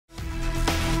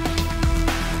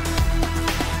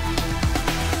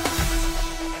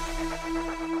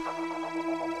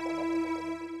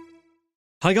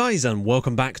Hi guys, and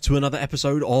welcome back to another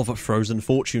episode of Frozen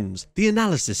Fortunes, the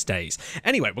analysis days.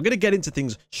 Anyway, we're going to get into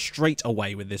things straight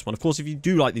away with this one. Of course, if you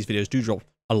do like these videos, do drop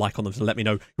a like on them to let me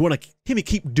know you want to hear me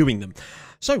keep doing them.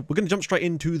 So we're going to jump straight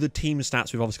into the team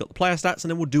stats. We've obviously got the player stats, and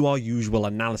then we'll do our usual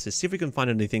analysis, see if we can find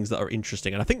any things that are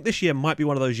interesting. And I think this year might be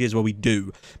one of those years where we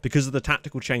do, because of the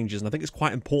tactical changes. And I think it's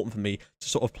quite important for me to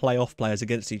sort of play off players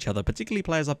against each other, particularly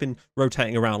players I've been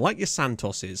rotating around, like your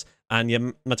Santoses and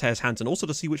your Mateus Hansen, also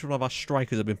to see which one of our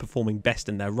strikers have been performing best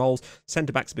in their roles.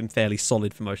 Centre-backs have been fairly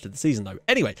solid for most of the season, though.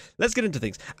 Anyway, let's get into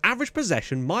things. Average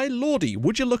possession, my lordy,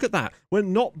 would you look at that? We're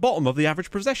not bottom of the average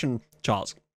possession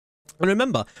charts. And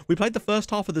remember, we played the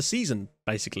first half of the season,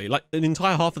 basically, like an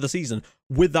entire half of the season,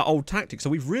 with that old tactic. So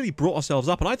we've really brought ourselves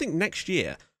up. And I think next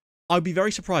year, I'd be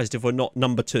very surprised if we're not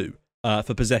number 2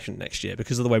 for possession next year,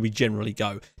 because of the way we generally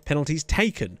go. Penalties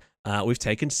taken. We've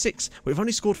taken 6. We've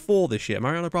only scored 4 this year.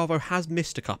 Mariano Bravo has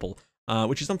missed a couple,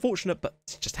 which is unfortunate, but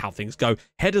it's just how things go.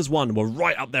 Headers won. We're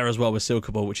right up there as well with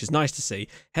Silkerball, which is nice to see.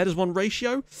 Headers won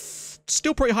ratio,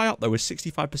 still pretty high up though, with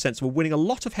 65%. So we're winning a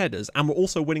lot of headers, and we're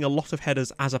also winning a lot of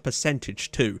headers as a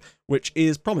percentage too, which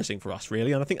is promising for us,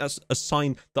 really. And I think that's a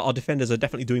sign that our defenders are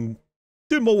definitely doing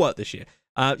more work this year.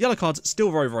 Yellow cards still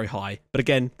very, very high, but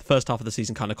again, the first half of the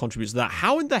season kind of contributes to that.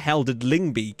 How in the hell did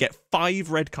Lingby get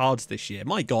 5 red cards this year?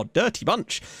 My God, dirty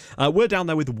bunch. We're down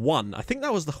there with 1. I think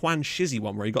that was the Juan Shizzy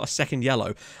one where he got a second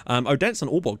yellow. Odense and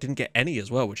Allborg didn't get any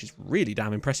as well, which is really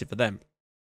damn impressive for them.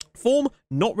 Form,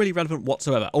 not really relevant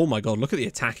whatsoever. Oh my God, look at the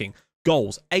attacking.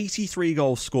 Goals, 83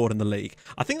 goals scored in the league.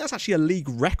 I think that's actually a league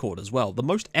record as well. The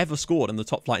most ever scored in the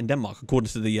top flight in Denmark, according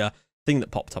to the thing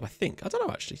that popped up, I think. I don't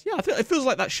know, actually. Yeah, it feels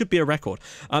like that should be a record.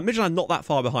 Midtjylland not that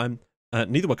far behind.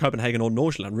 Neither were Copenhagen or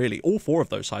Nordsjælland, really. All 4 of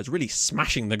those sides really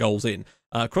smashing the goals in.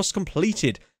 Cross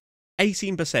completed,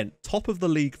 18%. Top of the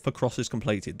league for crosses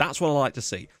completed. That's what I like to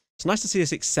see. It's nice to see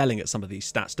us excelling at some of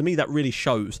these stats. To me, that really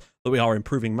shows that we are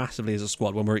improving massively as a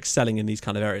squad when we're excelling in these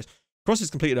kind of areas. Crosses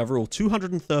completed overall,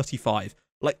 235.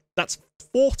 Like, that's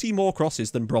 40 more crosses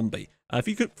than Brøndby. If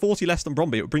you could 40 less than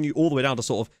Brøndby, it would bring you all the way down to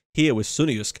sort of here with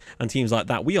Sønderjysk and teams like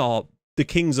that. We are the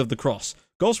kings of the cross.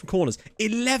 Goals from corners.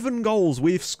 11 goals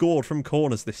we've scored from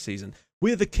corners this season.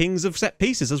 We're the kings of set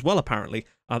pieces as well, apparently.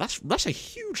 That's a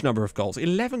huge number of goals.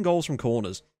 11 goals from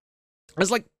corners.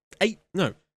 There's like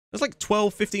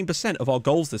 12, 15% of our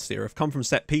goals this year have come from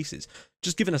set pieces,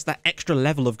 just giving us that extra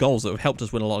level of goals that have helped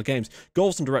us win a lot of games.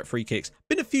 Goals from direct free kicks.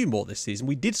 Been a few more this season.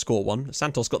 We did score one.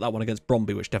 Santos got that one against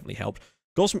Brøndby, which definitely helped.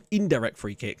 Goals from indirect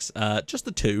free kicks. Just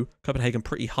the 2. Copenhagen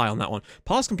pretty high on that one.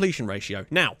 Pass completion ratio.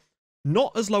 Now,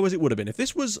 not as low as it would have been. If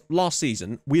this was last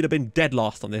season, we'd have been dead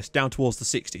last on this, down towards the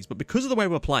 60s. But because of the way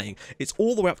we're playing, it's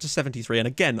all the way up to 73. And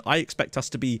again, I expect us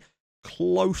to be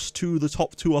close to the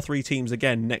top 2 or 3 teams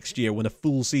again next year when a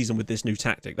full season with this new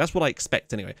tactic. That's what I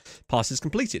expect anyway. Passes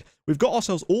completed. We've got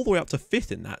ourselves all the way up to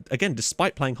 5th in that. Again,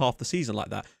 despite playing half the season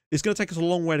like that. It's going to take us a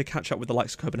long way to catch up with the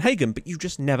likes of Copenhagen, but you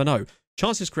just never know.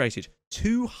 Chances created.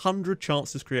 200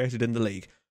 chances created in the league.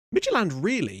 Midtjylland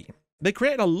really, they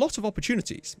created a lot of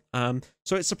opportunities.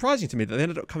 So it's surprising to me that they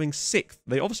ended up coming 6th.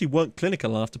 They obviously weren't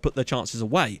clinical enough to put their chances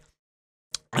away.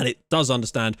 And it does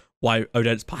understand why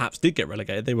Odense perhaps did get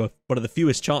relegated. They were one of the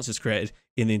fewest chances created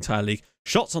in the entire league.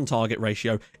 Shots on target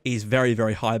ratio is very,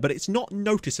 very high, but it's not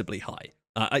noticeably high.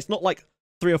 It's not like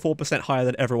 3 or 4% higher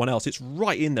than everyone else. It's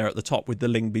right in there at the top with the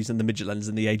Lingby's and the Midtjyllands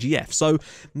and the AGF. So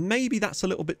maybe that's a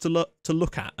little bit to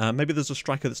look at. Maybe there's a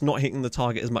striker that's not hitting the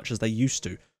target as much as they used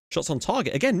to. Shots on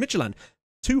target. Again, Midtjylland,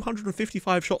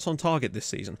 255 shots on target this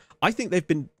season. I think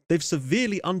they've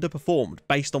severely underperformed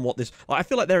based on what this... I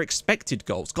feel like their expected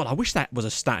goals... God, I wish that was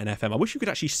a stat in FM. I wish you could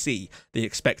actually see the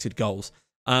expected goals.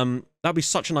 That'd be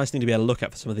such a nice thing to be able to look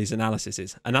at for some of these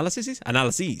analyses.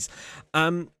 Analyses.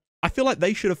 I feel like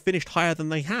they should have finished higher than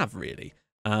they have, really.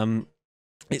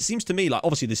 It seems to me like,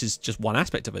 obviously this is just one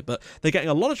aspect of it, but they're getting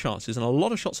a lot of chances and a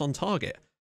lot of shots on target.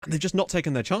 And they've just not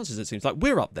taken their chances, it seems. Like,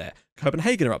 we're up there.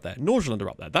 Copenhagen are up there. Nordsjælland are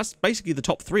up there. That's basically the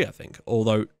top 3, I think.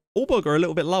 Although, Allborg are a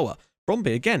little bit lower.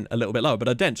 Brøndby, again, a little bit lower. But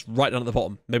Odense, right down at the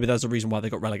bottom. Maybe there's a reason why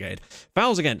they got relegated.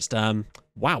 Fouls against.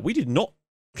 Wow, we did not...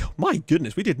 My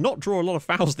goodness, we did not draw a lot of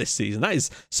fouls this season. That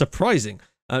is surprising.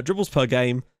 Dribbles per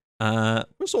game. We're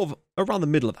sort of around the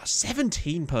middle of that.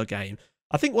 17 per game.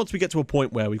 I think once we get to a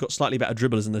point where we've got slightly better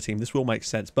dribblers in the team, this will make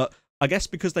sense. But I guess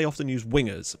because they often use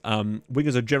wingers,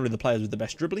 wingers are generally the players with the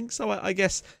best dribbling, so I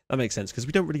guess that makes sense because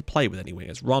we don't really play with any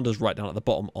wingers. Randa's right down at the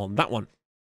bottom on that one.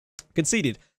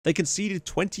 Conceded. They conceded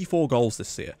 24 goals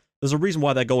this year. There's a reason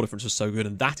why their goal difference was so good,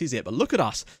 and that is it. But look at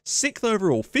us. 6th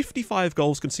overall, 55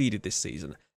 goals conceded this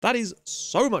season. That is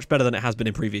so much better than it has been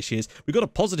in previous years. We've got a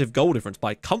positive goal difference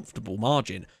by a comfortable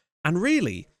margin. And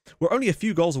really, we're only a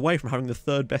few goals away from having the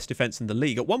third best defence in the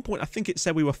league. At one point, I think it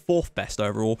said we were fourth best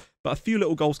overall, but a few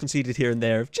little goals conceded here and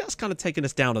there have just kind of taken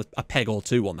us down a peg or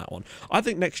two on that one. I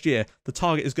think next year, the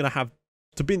target is going to have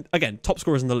to be, again, top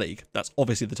scorers in the league. That's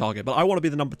obviously the target, but I want to be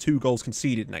the number 2 goals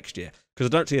conceded next year, because I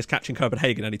don't see us catching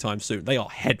Copenhagen anytime soon. They are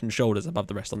head and shoulders above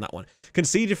the rest on that one.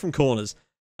 Conceded from corners.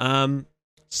 7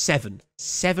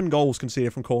 goals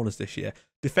conceded from corners this year.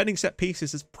 Defending set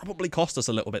pieces has probably cost us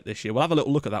a little bit this year. We'll have a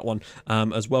little look at that one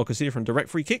as well. Conceded from direct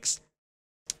free kicks,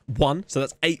 1. So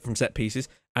that's 8 from set pieces.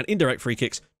 And indirect free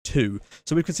kicks, 2.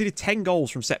 So we've conceded 10 goals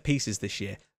from set pieces this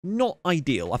year. Not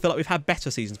ideal. I feel like we've had better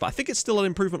seasons, but I think it's still an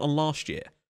improvement on last year.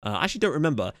 I actually don't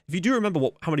remember. If you do remember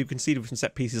how many we conceded from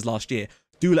set pieces last year,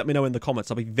 do let me know in the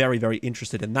comments. I'll be very, very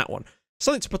interested in that one.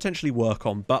 Something to potentially work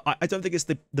on, but I don't think it's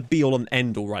the be-all and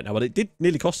end-all right now, but it did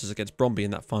nearly cost us against Bromby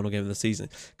in that final game of the season.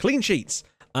 Clean sheets.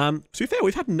 To be fair,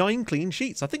 we've had 9 clean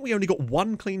sheets. I think we only got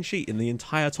 1 clean sheet in the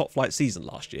entire top flight season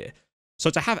last year. So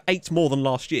to have 8 more than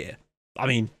last year, I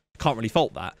mean, can't really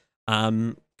fault that.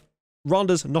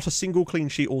 Randers, not a single clean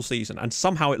sheet all season, and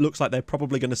somehow it looks like they're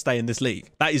probably going to stay in this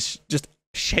league. That is just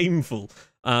shameful.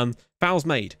 Fouls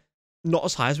made, not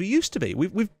as high as we used to be.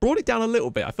 We've brought it down a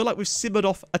little bit. I feel like we've simmered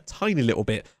off a tiny little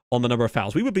bit on the number of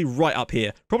fouls. We would be right up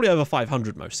here, probably over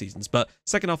 500 most seasons, but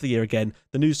second half of the year, again,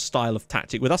 the new style of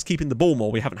tactic. With us keeping the ball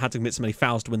more, we haven't had to commit so many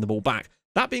fouls to win the ball back.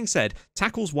 That being said,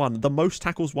 tackles won, the most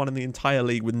tackles won in the entire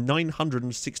league with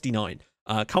 969.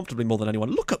 Comfortably more than anyone.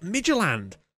 Look at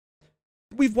Midtjylland.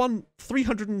 We've won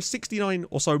 369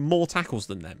 or so more tackles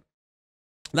than them.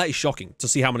 That is shocking to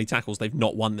see how many tackles they've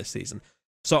not won this season.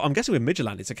 So I'm guessing with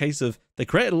Midtjylland, it's a case of they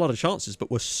created a lot of chances,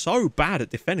 but were so bad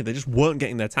at defending, they just weren't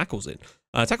getting their tackles in.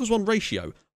 Tackles won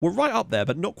ratio, we're right up there,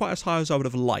 but not quite as high as I would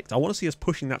have liked. I want to see us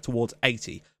pushing that towards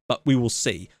 80, but we will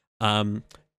see.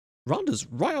 Randers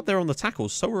right up there on the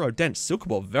tackles, so are Odense.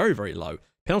 Silkeborg very, very low.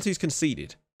 Penalties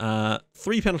conceded.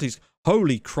 3 penalties.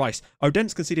 Holy Christ.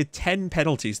 Odense conceded 10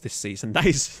 penalties this season. That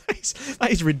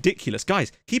is ridiculous.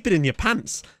 Guys, keep it in your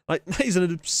pants. Like, that is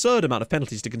an absurd amount of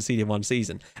penalties to concede in one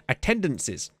season.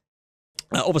 Attendances.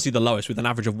 Obviously the lowest with an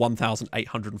average of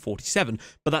 1,847,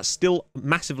 but that's still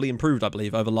massively improved, I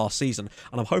believe, over last season.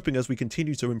 And I'm hoping as we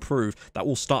continue to improve, that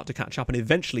will start to catch up and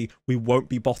eventually we won't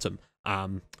be bottom.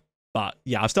 But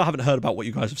yeah, I still haven't heard about what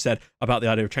you guys have said about the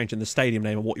idea of changing the stadium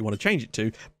name and what you want to change it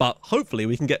to. But hopefully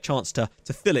we can get a chance to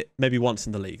fill it maybe once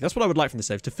in the league. That's what I would like from the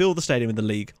save, to fill the stadium in the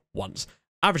league once.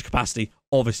 Average capacity,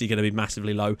 obviously going to be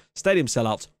massively low. Stadium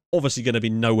sellouts, obviously going to be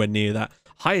nowhere near that.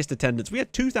 Highest attendance, we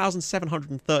had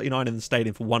 2,739 in the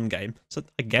stadium for one game. So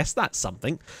I guess that's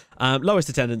something. Lowest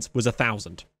attendance was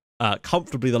 1,000.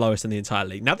 Comfortably the lowest in the entire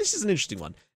league. Now this is an interesting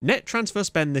one. Net transfer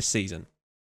spend this season.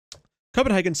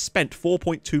 Copenhagen spent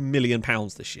 £4.2 million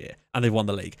this year, and they've won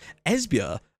the league.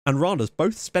 Esbjerg and Randers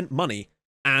both spent money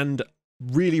and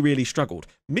really, really struggled.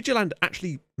 Midtjylland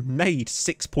actually made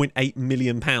 £6.8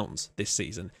 million this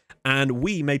season, and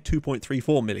we made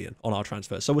 2.34 million on our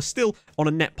transfers. So we're still on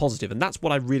a net positive, and that's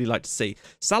what I really like to see.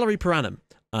 Salary per annum,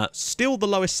 still the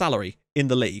lowest salary in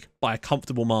the league by a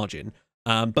comfortable margin.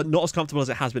 But not as comfortable as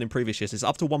it has been in previous years. It's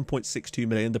up to 1.62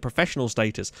 million. The professional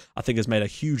status, I think, has made a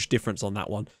huge difference on that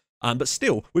one. But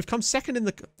still, we've come second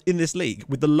in this league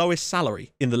with the lowest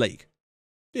salary in the league.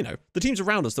 You know, the teams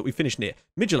around us that we finished near.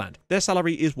 Midtjylland, their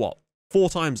salary is what? 4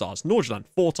 times ours. Nordjylland,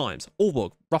 4 times.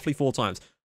 Aalborg, roughly 4 times.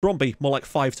 Bromby, more like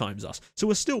 5 times us. So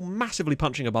we're still massively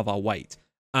punching above our weight.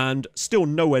 And still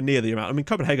nowhere near the amount. I mean,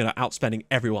 Copenhagen are outspending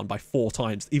everyone by 4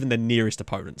 times, even their nearest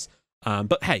opponents.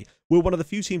 But hey, we're one of the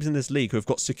few teams in this league who have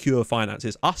got secure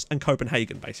finances. Us and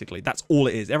Copenhagen, basically. That's all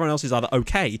it is. Everyone else is either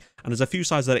okay, and there's a few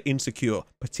sides that are insecure,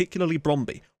 particularly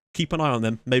Bromby. Keep an eye on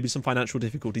them. Maybe some financial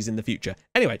difficulties in the future.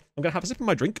 Anyway, I'm going to have a sip of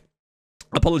my drink.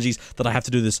 Apologies that I have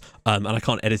to do this and I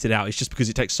can't edit it out. It's just because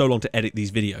it takes so long to edit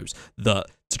these videos that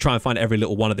to try and find every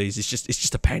little one of these, it's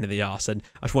just a pain in the arse. And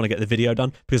I just want to get the video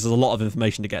done because there's a lot of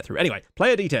information to get through. Anyway,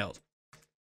 player details.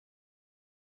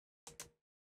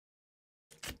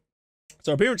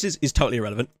 So appearances is totally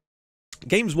irrelevant.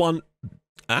 Games won.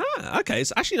 Okay.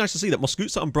 It's actually nice to see that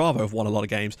Moscoso and Bravo have won a lot of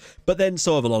games, but then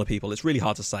so have a lot of people. It's really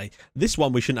hard to say. This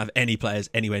one, we shouldn't have any players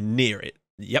anywhere near it.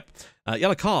 Yep.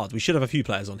 Yellow card. We should have a few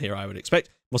players on here, I would expect.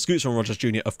 Moscoso and Rogers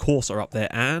Jr., of course, are up there.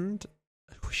 And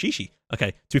Shishi. Okay.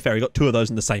 To be fair, we got 2 of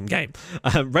those in the same game.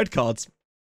 Red cards.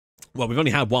 Well, we've only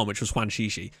had 1, which was Juan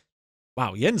Shishi.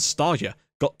 Wow. Jens Stagia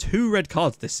got 2 red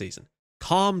cards this season.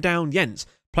 Calm down, Jens.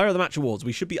 Player of the Match awards.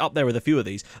 We should be up there with a few of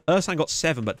these. Ersan got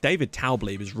 7, but David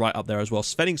Taubleib is right up there as well.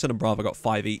 Svenningsson and Bravo got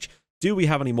 5 each. Do we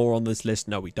have any more on this list?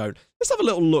 No, we don't. Let's have a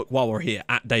little look while we're here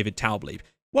at David Taubleib.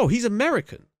 Whoa, he's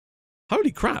American.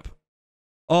 Holy crap.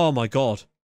 Oh my god.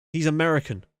 He's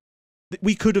American.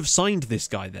 We could have signed this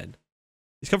guy then.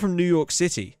 He's come from New York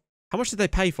City. How much did they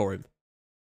pay for him?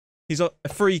 He's a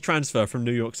free transfer from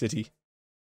New York City.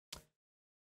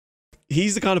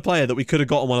 He's the kind of player that we could have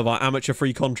got on one of our amateur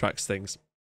free contracts things.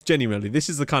 Genuinely, this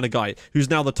is the kind of guy who's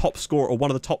now the top scorer or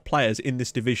one of the top players in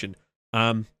this division.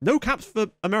 No caps for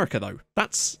America, though.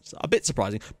 That's a bit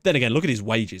surprising. Then again, look at his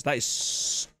wages. That is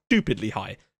stupidly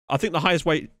high. I think the highest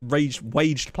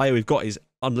waged player we've got is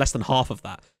on less than half of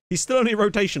that. He's still only a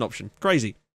rotation option.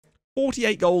 Crazy.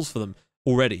 48 goals for them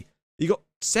already. He got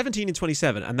 17 in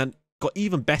 27 and then got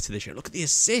even better this year. Look at the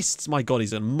assists. My God,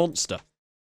 he's a monster.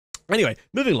 Anyway,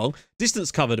 moving along.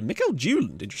 Distance covered. Mikael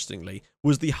Juland, interestingly,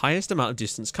 was the highest amount of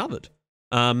distance covered.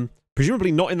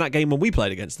 Presumably not in that game when we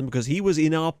played against them because he was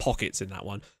in our pockets in that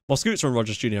one. Moscutsa and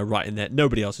Rogers Jr. are right in there.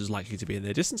 Nobody else is likely to be in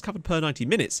there. Distance covered per 90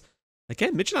 minutes.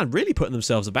 Again, Midtjylland really putting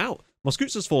themselves about.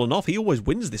 Moscutsa's fallen off. He always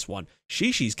wins this one.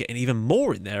 Shishi's getting even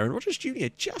more in there. And Rogers Jr.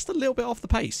 just a little bit off the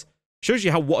pace. Shows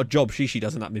you what a job Shishi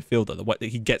does in that midfielder, the way that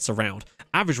he gets around.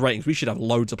 Average ratings, we should have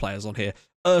loads of players on here.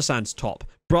 Ersan's top.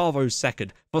 Bravo's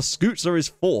second. Moscutsa is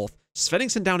fourth.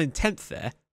 Svenningsson down in 10th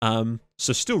there.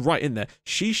 So still right in there.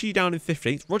 Shishi down in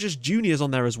 15th. Rogers Jr. is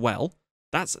on there as well.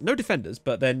 That's no defenders,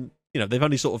 but then, you know, they've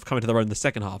only sort of come into their own in the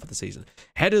second half of the season.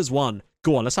 Headers won.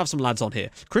 Go on, let's have some lads on here.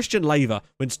 Christian Lever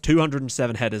wins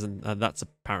 207 headers, and that's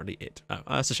apparently it. Oh,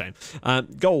 that's a shame.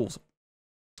 Goals.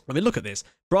 I mean, look at this.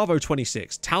 Bravo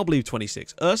 26, Talblev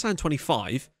 26, Ersan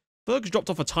 25. Berg's dropped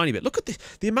off a tiny bit. Look at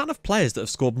the amount of players that have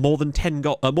scored more than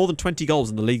 20 goals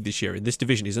in the league this year in this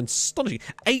division is astonishing.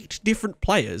 8 different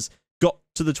players got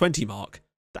to the 20 mark.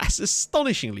 That's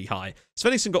astonishingly high.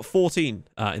 Svenningsson got 14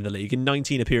 in the league in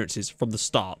 19 appearances from the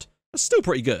start. That's still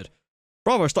pretty good.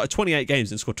 Bravo started 28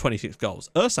 games and scored 26 goals.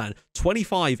 Ersan,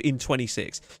 25 in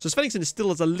 26. So Svenningsson is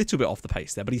still a little bit off the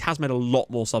pace there, but he has made a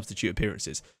lot more substitute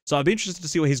appearances. So I'd be interested to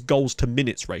see what his goals to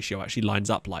minutes ratio actually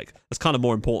lines up like. That's kind of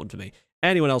more important to me.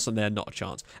 Anyone else in there, not a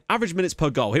chance. Average minutes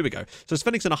per goal, here we go. So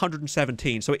Svenningsson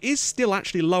 117, so it is still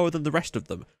actually lower than the rest of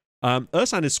them.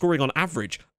 Ersan is scoring on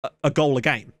average a goal a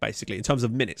game, basically, in terms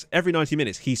of minutes. Every 90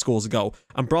 minutes, he scores a goal,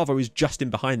 and Bravo is just in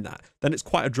behind that. Then it's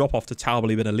quite a drop-off to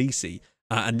Talblev and Elise,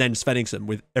 and then Svenningsson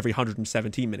with every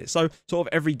 117 minutes. So sort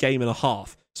of every game and a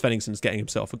half, Svenningsson's getting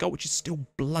himself a goal, which is still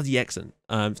bloody excellent.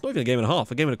 It's not even a game and a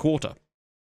half, a game and a quarter.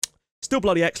 Still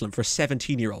bloody excellent for a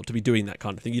 17-year-old to be doing that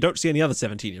kind of thing. You don't see any other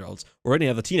 17-year-olds or any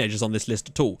other teenagers on this list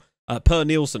at all. Per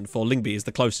Nielsen for Lyngby is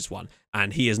the closest one,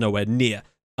 and he is nowhere near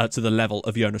to the level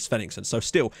of Jonas Svenningsson. So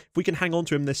still, if we can hang on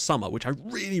to him this summer, which I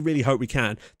really, really hope we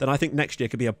can, then I think next year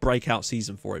could be a breakout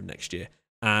season for him next year.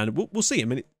 And we'll see. I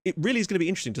mean, it really is going to be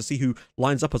interesting to see who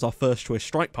lines up as our first choice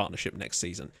strike partnership next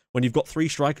season when you've got 3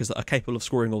 strikers that are capable of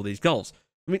scoring all these goals.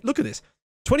 I mean, look at this.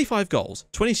 25 goals,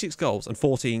 26 goals, and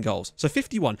 14 goals. So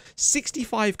 51,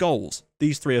 65 goals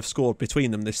these 3 have scored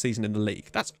between them this season in the league.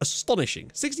 That's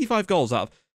astonishing. 65 goals out of...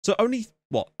 So only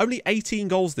 18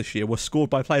 goals this year were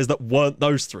scored by players that weren't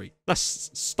those 3.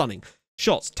 That's stunning.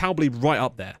 Shots, Talblev right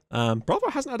up there. Bravo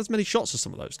hasn't had as many shots as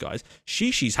some of those guys.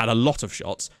 Shishi's had a lot of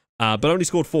shots, but only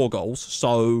scored 4 goals.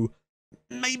 So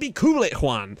maybe cool it,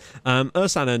 Juan.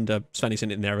 Ersan and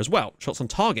Svenningsson in there as well. Shots on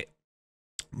target.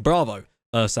 Bravo.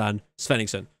 Ersan,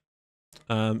 Svenningsson.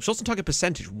 Shots on target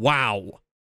percentage. Wow.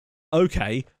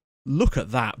 Okay. Look at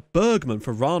that. Bergman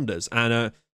for Randers.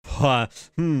 And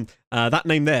that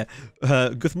name there.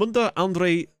 Gudmundur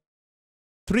Andrei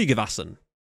Tryggvason.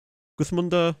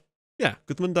 Gudmundur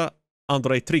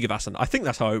Andrei Tryggvason. I think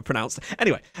that's how I would pronounce it.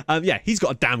 Anyway, yeah, he's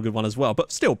got a damn good one as well.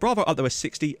 But still, Bravo up there with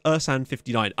 60. Ersan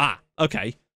 59.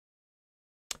 Okay.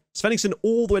 Svenningsson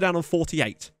all the way down on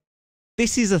 48.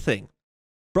 This is a thing.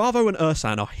 Bravo and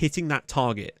Ersan are hitting that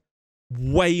target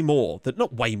way more,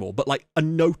 not way more, but like a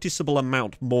noticeable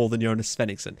amount more than Jonas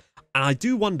Svenningsson. And I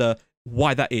do wonder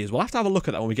why that is. We'll have to have a look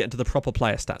at that when we get into the proper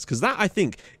player stats, because that, I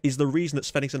think, is the reason that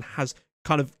Svenningsson has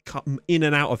kind of come in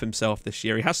and out of himself this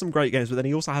year. He has some great games, but then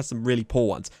he also has some really poor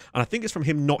ones. And I think it's from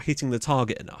him not hitting the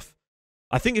target enough.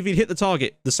 I think if he'd hit the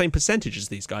target the same percentage as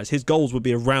these guys, his goals would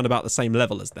be around about the same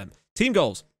level as them. Team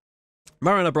goals.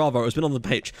 Mariano Bravo has been on the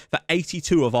pitch for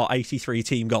 82 of our 83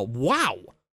 team goals. Wow!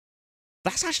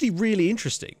 That's actually really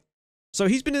interesting. So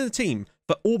he's been in the team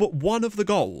for all but one of the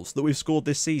goals that we've scored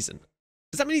this season.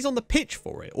 Does that mean he's on the pitch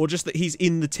for it, or just that he's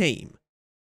in the team?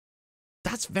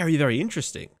 That's very, very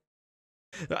interesting.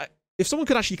 If someone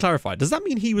could actually clarify, does that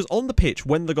mean he was on the pitch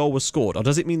when the goal was scored, or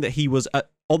does it mean that he was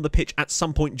on the pitch at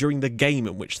some point during the game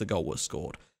in which the goal was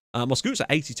scored? Moscutsa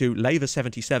 82, Lever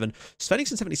 77,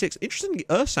 Svenningsson 76. Interestingly,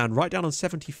 Ersan right down on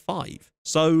 75.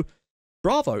 So,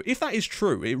 Bravo, if that is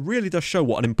true, it really does show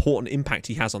what an important impact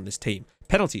he has on this team.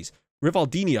 Penalties.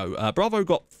 Rivaldinho. Bravo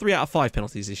got 3 out of 5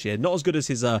 penalties this year. Not as good as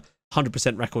his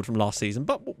 100% record from last season,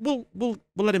 but we'll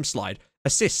let him slide.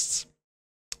 Assists.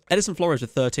 Edison Flores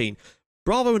with 13.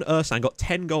 Bravo and Ersan got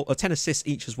 10 assists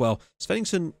each as well.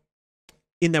 Svenningsson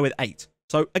in there with 8.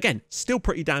 So, again, still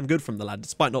pretty damn good from the lad,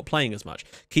 despite not playing as much.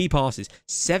 Key passes.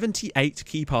 78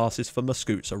 key passes for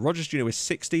Muscoot. So, Rogers Jr. with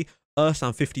 60.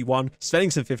 Ersan 51.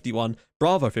 Svenningsson 51.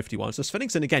 Bravo 51. So,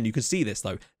 Svenningsson, again, you can see this,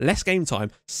 though. Less game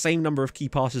time, same number of key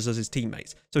passes as his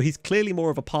teammates. So, he's clearly more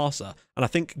of a passer. And I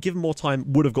think, given more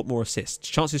time, would have got more assists.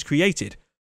 Chances created.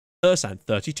 Ersan,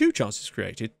 32 chances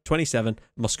created. 27.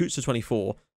 Muscoot to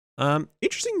 24.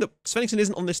 Interesting that Svenningsson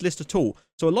isn't on this list at all.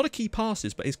 So, a lot of key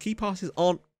passes, but his key passes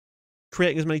aren't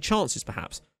creating as many chances,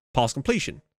 perhaps. Pass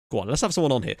completion. Go on, let's have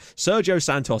someone on here. Sergio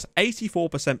Santos,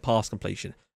 84% pass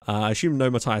completion. I assume no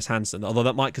Matthias Hansen, although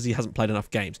that might because he hasn't played enough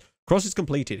games. Crosses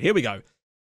completed. Here we go.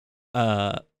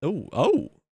 Oh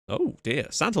dear.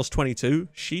 Santos 22,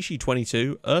 Shishi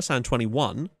 22, Ersan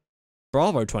 21,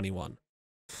 Bravo 21.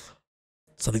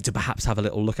 Something to perhaps have a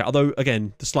little look at. Although,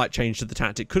 again, the slight change to the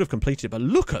tactic could have completed. But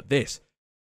look at this.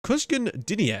 Kuzgun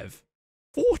Diniev,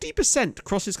 40%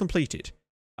 crosses completed.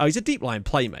 He's a deep line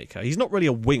playmaker. He's not really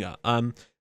a winger.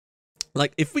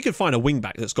 Like, if we could find a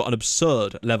wingback that's got an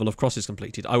absurd level of crosses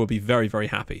completed, I would be very, very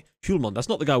happy. Hulmond, that's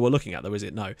not the guy we're looking at, though, is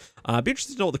it? No. I'd be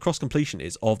interested to know what the cross completion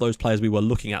is of those players we were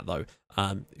looking at, though.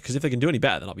 Because if they can do any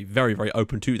better, then I'll be very, very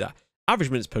open to that.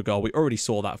 Average minutes per goal, we already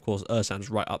saw that, of course.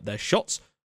 Ersan's right up there. Shots,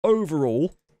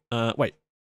 overall... wait,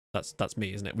 that's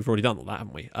me, isn't it? We've already done all that,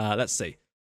 haven't we? Let's see.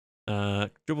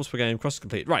 Dribbles per game, crosses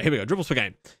completed. Right, here we go. Dribbles per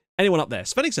game. Anyone up there?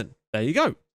 Svenningsson. There you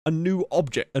go. A new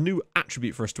object, a new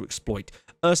attribute for us to exploit.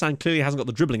 Ersan clearly hasn't got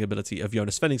the dribbling ability of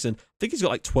Jonas Svenningsson. I think he's got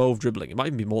like 12 dribbling. It might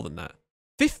even be more than that.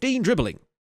 15 dribbling.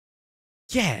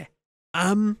 Yeah.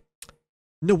 No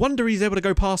wonder he's able to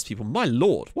go past people. My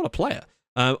lord, what a player.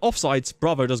 Offsides,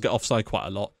 Bravo does get offside quite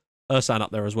a lot. Ersan up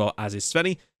there as well, as is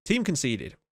Sveni. Team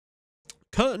conceded.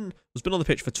 Curtin has been on the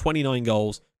pitch for 29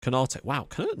 goals. Canate. Wow,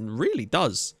 Curtin really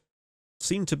does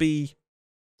seem to be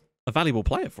a valuable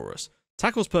player for us.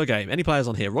 Tackles per game. Any players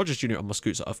on here? Rogers Jr. and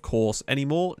Muscuza, of course. Any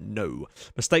more? No.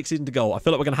 Mistakes into goal. I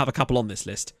feel like we're going to have a couple on this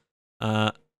list.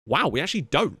 Wow, we actually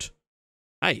don't.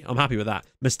 Hey, I'm happy with that.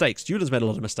 Mistakes. Julian's made a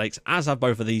lot of mistakes, as have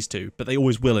both of these two, but they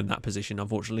always will in that position,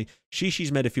 unfortunately.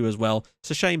 Shishi's made a few as well. It's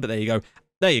a shame, but there you go.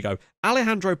 There you go.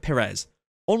 Alejandro Perez,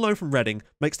 on loan from Reading,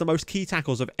 makes the most key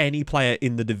tackles of any player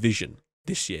in the division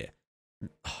this year.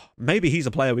 Maybe he's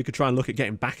a player we could try and look at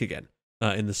getting back again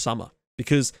in the summer,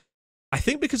 because I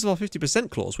think because of our 50%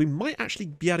 clause, we might actually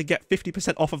be able to get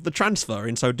 50% off of the transfer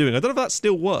in so doing. I don't know if that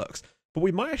still works, but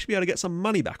we might actually be able to get some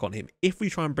money back on him if we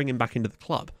try and bring him back into the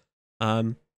club. I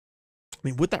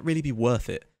mean, would that really be worth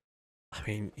it? I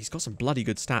mean, he's got some bloody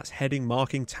good stats. Heading,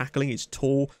 marking, tackling. He's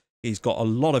tall. He's got a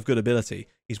lot of good ability.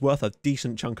 He's worth a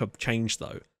decent chunk of change,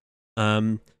 though.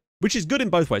 Which is good in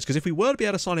both ways, because if we were to be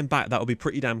able to sign him back, that would be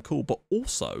pretty damn cool. But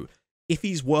also, if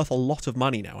he's worth a lot of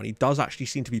money now, and he does actually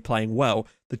seem to be playing well,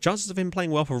 the chances of him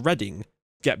playing well for Reading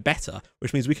get better,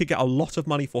 which means we could get a lot of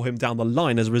money for him down the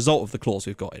line as a result of the clause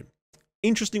we've got him.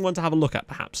 Interesting one to have a look at,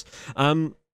 perhaps.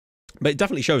 But it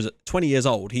definitely shows that 20 years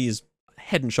old, he is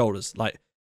head and shoulders. Like,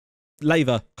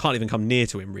 Lever can't even come near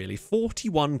to him, really.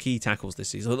 41 key tackles this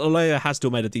season. Lever has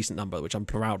still made a decent number, which I'm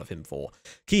proud of him for.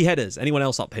 Key headers. Anyone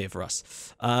else up here for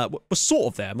us? We're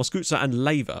sort of there. Moscuza and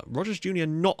Lever. Rogers Jr.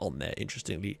 not on there,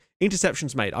 interestingly.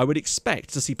 Interceptions made. I would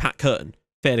expect to see Pat Curtin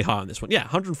fairly high on this one. Yeah,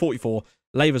 144.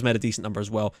 Lever's made a decent number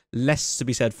as well. Less to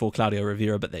be said for Claudio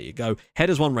Rivera, but there you go.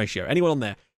 Headers 1 ratio. Anyone on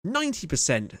there?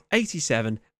 90%,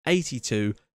 87,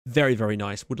 82. Very, very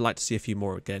nice. Would like to see a few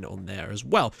more again on there as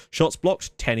well. Shots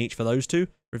blocked, 10 each for those two.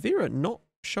 Rivera not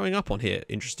showing up on here,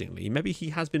 interestingly. Maybe he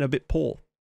has been a bit poor.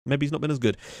 Maybe he's not been as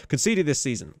good. Conceded this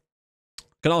season.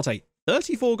 Canate,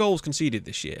 34 goals conceded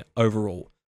this year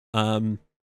overall.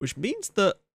 Which means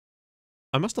that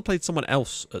I must have played someone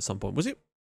else at some point. Was it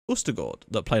Ostergaard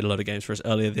that played a lot of games for us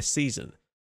earlier this season?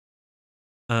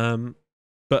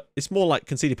 But it's more like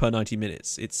conceded per 90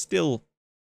 minutes. It's still...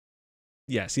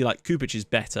 Yeah, see, like, Kupic is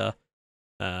better.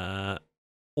 Although,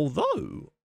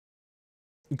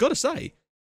 I've got to say,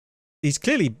 he's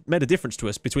clearly made a difference to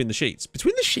us between the sheets.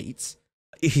 Between the sheets?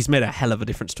 He's made a hell of a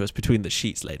difference to us between the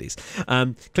sheets, ladies.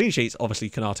 Clean sheets, obviously,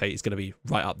 Canate is going to be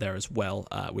right up there as well,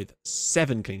 with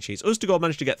 7 clean sheets. Ostergaard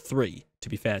managed to get 3, to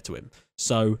be fair to him.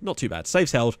 So, not too bad.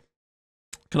 Saves held.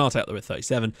 Canate up there with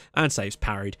 37, and saves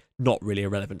parried. Not really a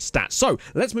relevant stat. So,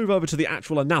 let's move over to the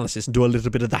actual analysis and do a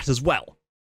little bit of that as well.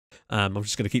 I'm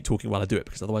just going to keep talking while I do it,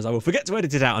 because otherwise I will forget to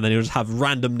edit it out, and then you'll just have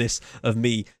randomness of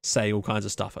me saying all kinds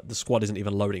of stuff. The squad isn't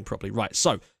even loading properly. Right,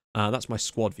 so that's my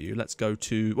squad view. Let's go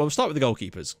to... Well, we'll start with the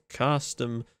goalkeepers.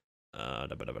 Custom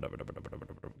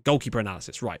Goalkeeper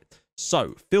analysis, right.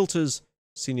 So, filters,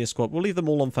 senior squad. We'll leave them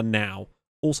all on for now.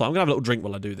 Also, I'm going to have a little drink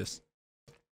while I do this.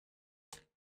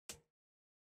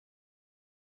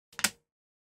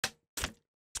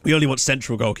 We only want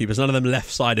central goalkeepers, none of them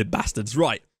left-sided bastards.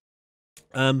 Right.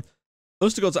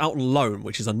 Ostergaard's out on loan,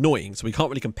 which is annoying, so we can't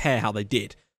really compare how they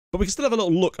did. But we can still have a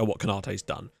little look at what Konate's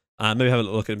done. Maybe have a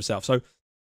little look at himself. So,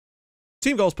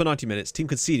 team goals per 90 minutes. Team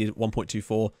conceded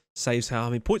 1.24. Saves how, I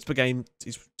mean, points per game.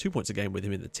 He's 2 points a game with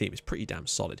him in the team. It's pretty damn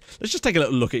solid. Let's just take a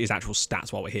little look at his actual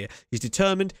stats while we're here. He's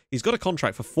determined. He's got a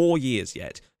contract for 4 years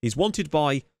yet. He's wanted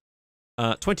by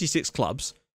 26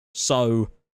 clubs. So,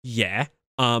 yeah.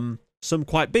 Some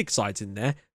quite big sides in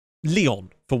there.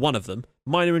 Lyon for one of them.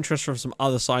 Minor interest from some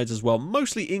other sides as well.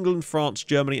 Mostly England, France,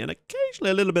 Germany, and occasionally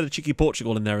a little bit of cheeky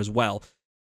Portugal in there as well.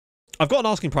 I've got an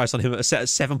asking price on him set at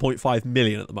 7.5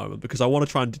 million at the moment because I want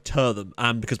to try and deter them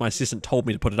and because my assistant told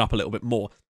me to put it up a little bit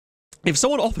more. If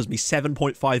someone offers me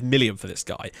 7.5 million for this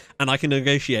guy and I can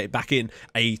negotiate back in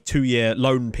a 2-year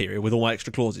loan period with all my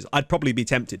extra clauses, I'd probably be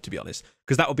tempted, to be honest,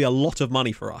 because that would be a lot of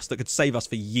money for us that could save us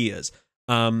for years.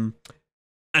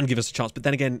 And give us a chance. But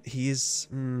then again, he is...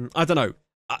 I don't know.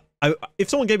 If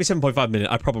someone gave me 7.5 million,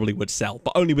 I probably would sell.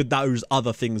 But only with those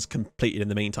other things completed in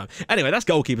the meantime. Anyway, that's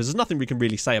goalkeepers. There's nothing we can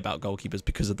really say about goalkeepers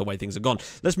because of the way things have gone.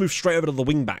 Let's move straight over to the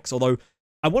wing-backs. Although,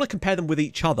 I want to compare them with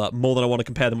each other more than I want to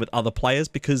compare them with other players.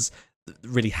 Because there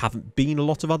really haven't been a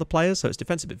lot of other players. So it's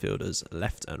defensive midfielders,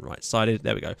 left and right-sided.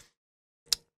 There we go.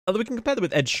 Although we can compare them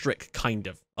with Ed Strick, kind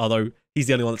of. Although, he's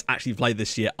the only one that's actually played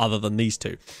this year other than these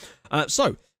two.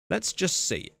 Let's just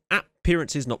see.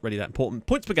 Appearances, not really that important.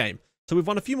 Points per game. So we've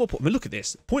won a few more points. I mean, look at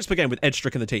this. Points per game with Ed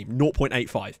Strick in the team,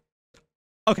 0.85.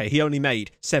 Okay, he only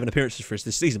made 7 appearances for us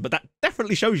this season, but that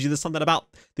definitely shows you there's something about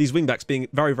these wingbacks being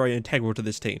very, very integral to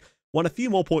this team. Won a few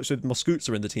more points with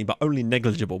Moscootza in the team, but only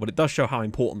negligible, but it does show how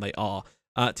important they are.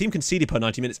 Team conceded per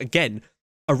 90 minutes, again,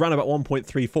 around about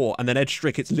 1.34, and then Ed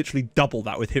Strick, it's literally double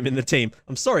that with him in the team.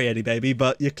 I'm sorry, Eddie, baby,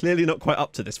 but you're clearly not quite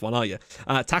up to this one, are you?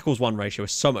 Tackles won ratio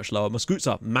is so much lower.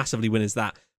 Moscootza massively wins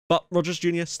that, but Rogers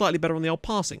Jr. slightly better on the old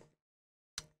passing.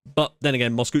 But then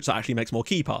again, Moscootza actually makes more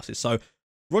key passes, so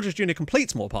Rogers Jr.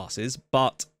 completes more passes,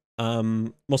 but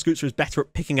Moscootza is better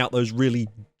at picking out those really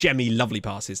gemmy, lovely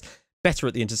passes. Better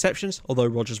at the interceptions, although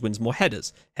Rogers wins more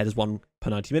headers. Headers won per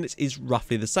 90 minutes is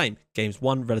roughly the same. Games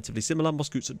won, relatively similar.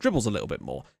 Moscootza dribbles a little bit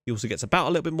more. He also gets about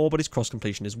a little bit more, but his cross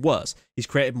completion is worse. He's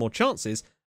created more chances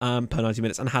per 90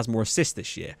 minutes and has more assists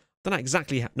this year. I don't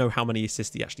exactly know how many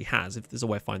assists he actually has. If there's a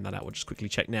way to find that out, we'll just quickly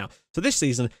check now. So this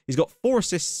season, he's got 4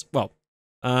 assists. Well,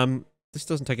 this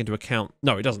doesn't take into account...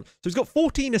 No, it doesn't. So he's got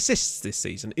 14 assists this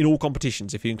season in all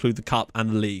competitions, if you include the Cup and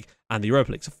the League and the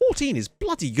Europa League. So 14 is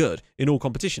bloody good in all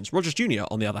competitions. Rogers Jr.,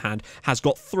 on the other hand, has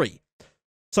got 3.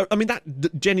 So, I mean, that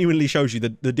genuinely shows you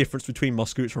the difference between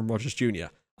Moscootza and Rogers Jr.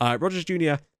 Rogers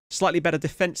Jr., slightly better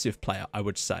defensive player, I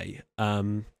would say.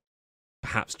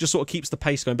 Perhaps just sort of keeps the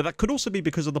pace going. But that could also be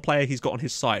because of the player he's got on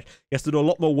his side. He has to do a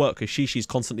lot more work because Shishi's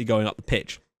constantly going up the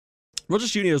pitch.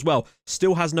 Rogers Jr. as well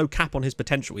still has no cap on his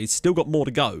potential. He's still got more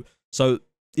to go. So,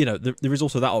 you know, there is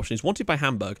also that option. He's wanted by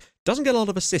Hamburg. Doesn't get a lot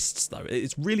of assists, though.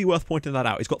 It's really worth pointing that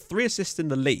out. He's got 3 assists in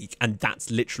the league, and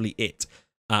that's literally it.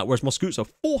 Whereas Moscootza,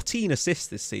 14 assists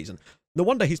this season. No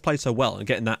wonder he's played so well and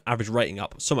getting that average rating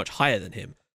up so much higher than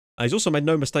him. He's also made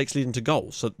no mistakes leading to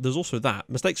goals, so there's also that.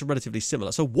 Mistakes are relatively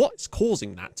similar. So what's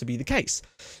causing that to be the case?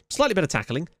 Slightly better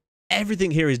tackling.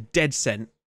 Everything here is dead cent.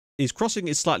 His crossing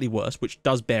is slightly worse, which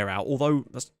does bear out, although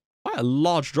that's quite a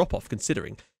large drop-off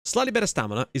considering. Slightly better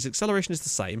stamina. His acceleration is the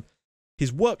same.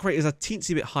 His work rate is a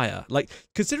teensy bit higher. Like,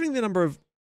 considering the number of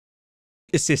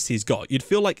assists he's got, you'd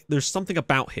feel like there's something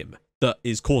about him that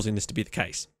is causing this to be the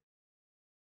case.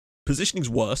 Positioning's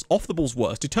worse. Off the ball's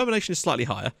worse. Determination is slightly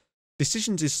higher.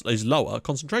 Decisions is lower.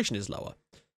 Concentration is lower.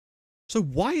 So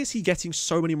why is he getting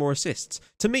so many more assists?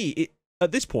 To me,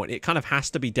 at this point, it kind of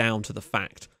has to be down to the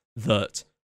fact that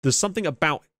there's something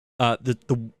about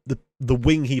the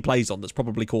wing he plays on that's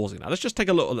probably causing that. Let's just take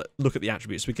a look at the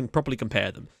attributes so we can properly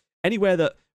compare them. Anywhere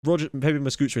that maybe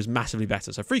Moscootza is massively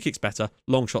better. So free kick's better,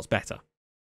 long shot's better.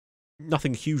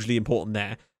 Nothing hugely important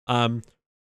there.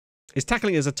 His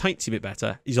tackling is a tiny bit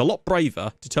better. He's a lot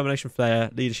braver. Determination,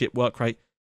 flair, leadership, work rate.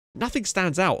 Nothing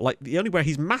stands out. Like, the only where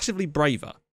he's massively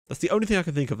braver. That's the only thing I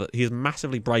can think of that he is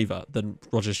massively braver than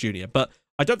Rogers Jr. But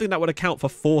I don't think that would account for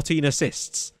 14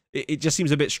 assists. It just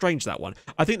seems a bit strange, that one.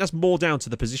 I think that's more down to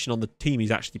the position on the team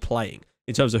he's actually playing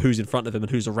in terms of who's in front of him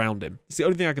and who's around him. It's the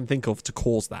only thing I can think of to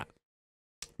cause that.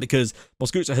 Because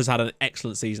Moscootza has had an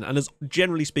excellent season and has,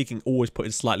 generally speaking, always put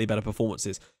in slightly better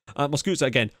performances. Moscootza,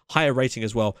 again, higher rating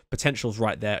as well. Potential's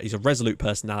right there. He's a resolute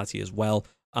personality as well.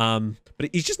 But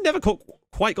he's just never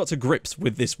quite got to grips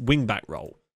with this wing-back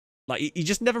role. Like, he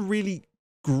just never really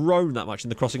grown that much in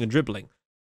the crossing and dribbling.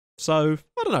 So,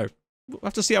 I don't know. We'll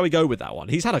have to see how we go with that one.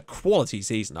 He's had a quality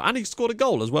season, and he scored a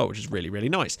goal as well, which is really, really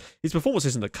nice. His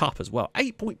performances in the cup as well,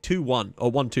 8.21,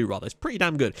 or 1-2 rather. It's pretty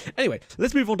damn good. Anyway,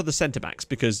 let's move on to the centre-backs,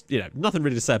 because, you know, nothing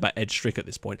really to say about Ed Strick at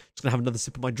this point. Just going to have another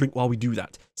sip of my drink while we do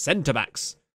that.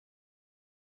 Centre-backs.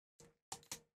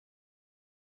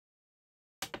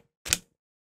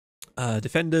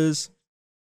 Defenders.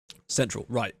 Central.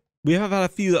 Right. We have had a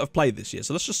few that have played this year,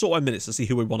 so let's just sort by minutes to see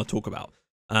who we want to talk about.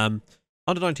 Under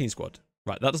 19 squad.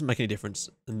 Right, that doesn't make any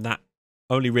difference, and that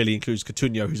only really includes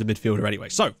Coutinho, who's a midfielder anyway.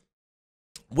 So,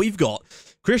 we've got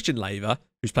Christian Leiva,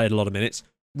 who's played a lot of minutes,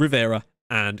 Rivera,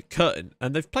 and Curtin,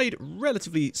 and they've played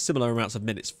relatively similar amounts of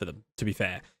minutes for them, to be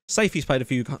fair. Safey's played a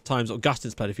few times,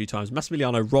 Augustin's played a few times,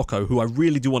 Massimiliano Rocco, who I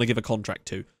really do want to give a contract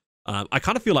to. I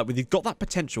kind of feel like he's got that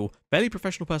potential, fairly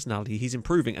professional personality, he's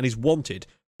improving, and he's wanted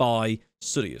by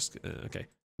Surius. Okay,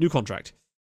 new contract.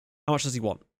 How much does he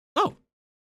want? Oh,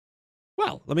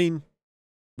 well, I mean,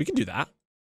 we can do that.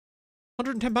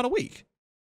 £110 a week.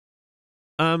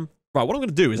 Right, what I'm going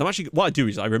to do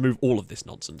is I remove all of this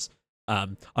nonsense.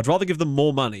 I'd rather give them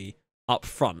more money up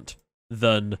front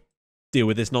than deal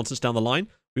with this nonsense down the line.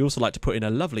 We also like to put in a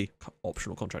lovely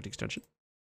optional contract extension.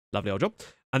 Lovely old job.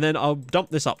 And then I'll dump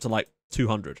this up to like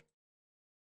 200.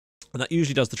 And that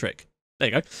usually does the trick. There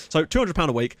you go. So £200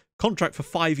 a week, contract for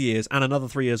 5 years and another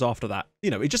 3 years after that. You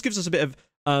know, it just gives us a bit of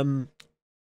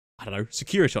I don't know,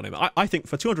 security on him. I think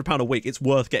for £200 a week, it's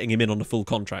worth getting him in on a full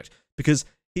contract because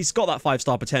he's got that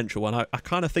 5-star potential. And I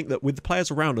kind of think that with the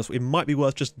players around us, it might be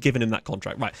worth just giving him that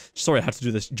contract. Right. Sorry, I had to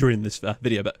do this during this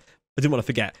video, but I didn't want to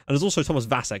forget. And there's also Thomas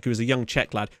Vasek, who is a young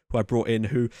Czech lad who I brought in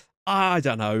who, I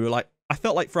don't know, like, I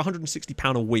felt like for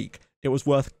 £160 a week, it was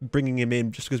worth bringing him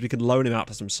in just because we could loan him out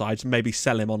to some sides and maybe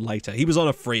sell him on later. He was on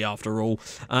a free after all.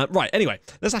 Right, anyway,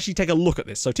 let's actually take a look at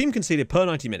this. So team conceded per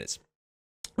 90 minutes.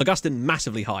 Augustin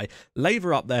massively high.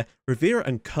 Leiva up there. Rivera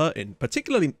and Curtin,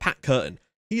 particularly Pat Curtin.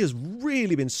 He has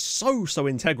really been so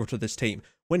integral to this team.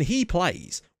 When he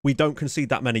plays, we don't concede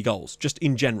that many goals, just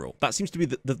in general. That seems to be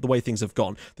the way things have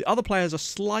gone. The other players are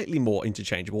slightly more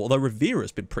interchangeable, although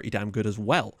Rivera's been pretty damn good as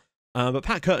well. But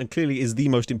Pat Curtin clearly is the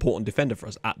most important defender for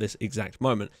us at this exact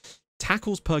moment.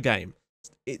 Tackles per game.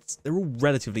 They're all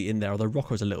relatively in there, although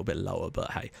Rocco's a little bit lower,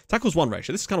 but hey. Tackles 1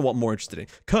 ratio. This is kind of what I'm more interested in.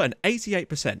 Curtin,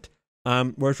 88%.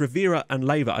 Whereas Rivera and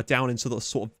Leiva are down into the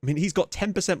sort of... I mean, he's got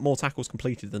 10% more tackles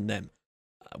completed than them.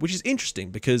 Which is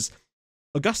interesting because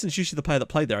Augustin's usually the player that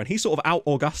played there, and he's sort of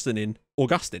out-Augustin in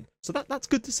Augustin. So that's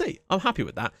good to see. I'm happy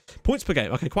with that. Points per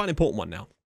game. Okay, quite an important one now.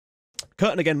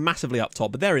 Curtin again massively up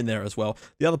top, but they're in there as well.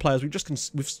 The other players we've just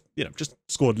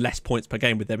scored less points per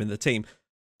game with them in the team,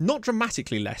 not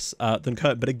dramatically less than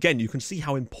Curtin, but again you can see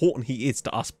how important he is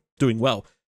to us doing well.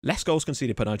 Less goals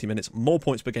conceded per 90 minutes, more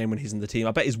points per game when he's in the team.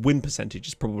 I bet his win percentage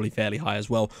is probably fairly high as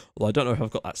well, although I don't know if I've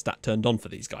got that stat turned on for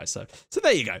these guys. So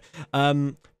there you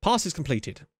go. Passes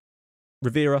completed.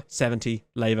 Rivera 70,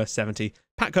 Leiva 70.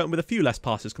 Pat Curtin with a few less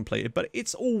passes completed, but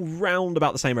it's all round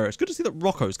about the same area. It's good to see that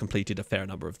Rocco's completed a fair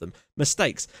number of them.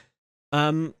 Mistakes.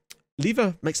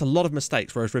 Leiva makes a lot of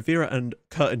mistakes, whereas Rivera and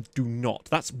Curtin do not.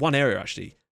 That's one area,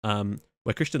 actually,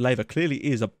 where Christian Leiva clearly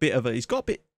is a bit of a... He's got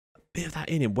a bit of that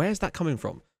in him. Where's that coming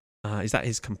from? Is that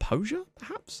his composure,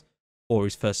 perhaps? Or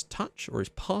his first touch? Or his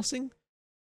passing?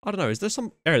 I don't know. Is there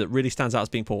some area that really stands out as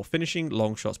being poor? Finishing,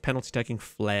 long shots, penalty taking,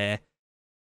 flair...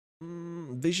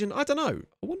 vision? I don't know.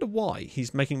 I wonder why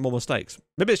he's making more mistakes.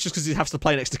 Maybe it's just because he has to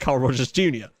play next to Carl Rogers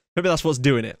Jr. Maybe that's what's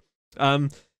doing it.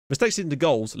 Mistakes into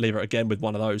goals. Leiva again with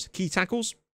one of those. Key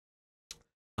tackles.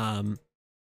 I'm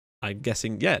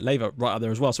guessing, yeah, Leiva right up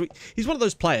there as well. So he's one of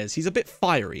those players. He's a bit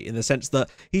fiery in the sense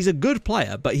that he's a good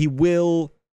player, but he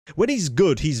will... When he's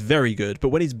good, he's very good. But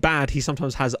when he's bad, he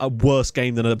sometimes has a worse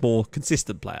game than a more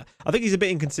consistent player. I think he's a bit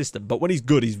inconsistent, but when he's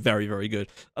good, he's very, very good.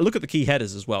 Look at the key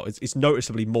headers as well. It's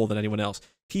noticeably more than anyone else.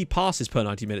 Key passes per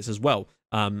 90 minutes as well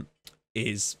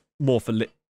is more for...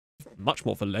 much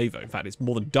more for Leiva. In fact, it's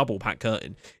more than double Pat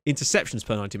Curtin. Interceptions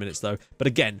per 90 minutes, though. But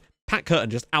again, Pat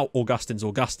Curtin just out-Augustin's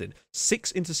Augustin.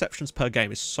 6 interceptions per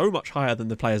game is so much higher than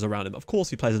the players around him. Of course,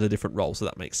 he plays in a different role, so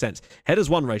that makes sense. Headers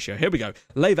 1 ratio. Here we go.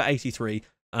 Leiva 83.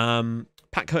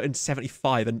 Pat Curtin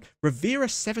 75 and Rivera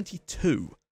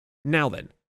 72. Now then,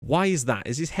 why is that?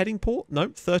 Is his heading poor? No,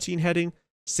 13 heading,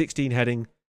 16 heading,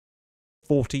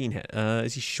 14 head.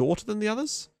 Is he shorter than the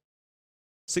others?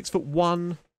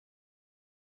 6'1",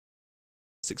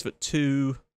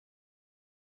 6'2",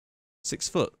 6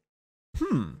 foot.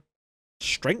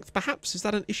 Strength, perhaps? Is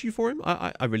that an issue for him?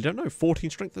 I really don't know.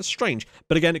 14 strength, that's strange.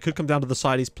 But again, it could come down to the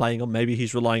side he's playing on. Maybe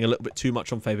he's relying a little bit too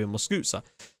much on Fabian Moscusa.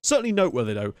 Certainly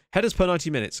noteworthy, though. Headers per 90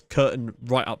 minutes. Curtin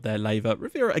right up there. Lever.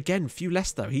 Rivera, again, few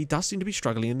less, though. He does seem to be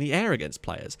struggling in the air against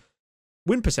players.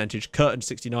 Win percentage. Curtin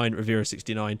 69. Rivera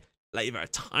 69. Lever a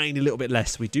tiny little bit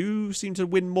less. We do seem to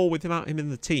win more without him in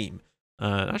the team.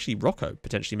 Actually, Rocco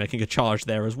potentially making a charge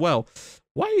there as well.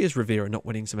 Why is Rivera not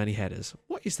winning so many headers?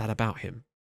 What is that about him?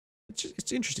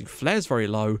 It's interesting. Flair's very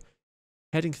low.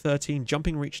 Heading 13.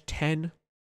 Jumping reach 10.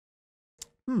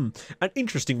 An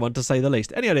interesting one to say the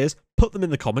least. Any ideas? Put them in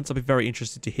the comments. I'll be very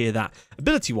interested to hear that.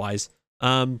 Ability-wise,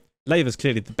 Lever's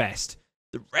clearly the best.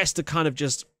 The rest are kind of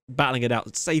just battling it out.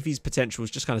 Safey's potential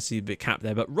is just kind of see a bit capped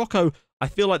there. But Rocco, I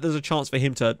feel like there's a chance for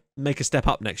him to make a step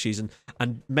up next season.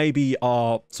 And maybe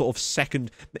our sort of second...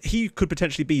 He could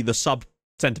potentially be the sub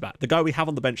centre-back, the guy we have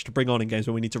on the bench to bring on in games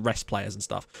when we need to rest players and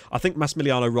stuff. I think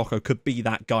Massimiliano Rocco could be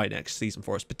that guy next season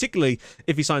for us, particularly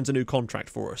if he signs a new contract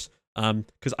for us.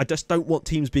 Because I just don't want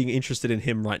teams being interested in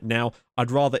him right now.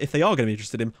 I'd rather, if they are going to be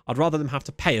interested in him, I'd rather them have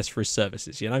to pay us for his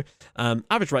services, you know?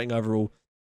 Average rating overall.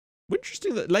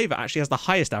 Interesting that Lever actually has the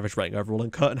highest average rating overall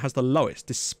and Curtin has the lowest,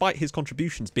 despite his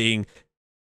contributions being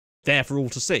there for all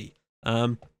to see.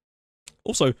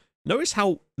 Also, notice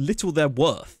how little they're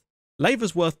worth.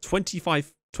 Lever's worth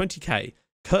 20k,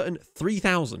 Curtin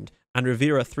 3,000, and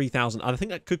Rivera 3,000. I think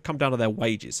that could come down to their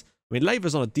wages. I mean,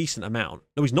 Lever's on a decent amount.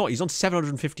 No, he's not. He's on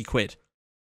 750 quid.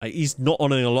 He's not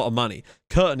on a lot of money.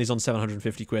 Curtin is on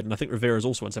 750 quid, and I think Rivera's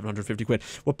also on 750 quid.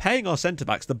 We're paying our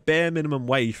centre-backs the bare minimum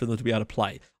wage for them to be able to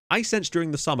play. I sense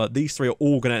during the summer, these three are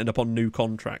all going to end up on new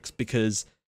contracts because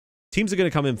teams are going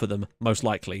to come in for them, most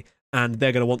likely, and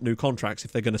they're going to want new contracts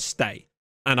if they're going to stay.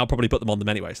 And I'll probably put them on them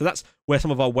anyway. So that's where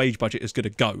some of our wage budget is going to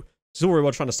go. It's all very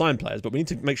well trying to sign players, but we need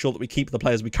to make sure that we keep the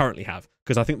players we currently have,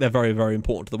 because I think they're very, very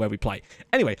important to the way we play.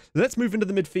 Anyway, let's move into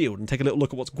the midfield and take a little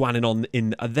look at what's going on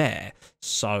in there.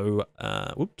 So,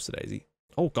 whoops, daisy.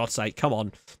 Oh, God's sake, come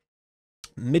on.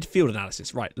 Midfield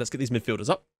analysis. Right, let's get these midfielders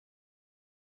up.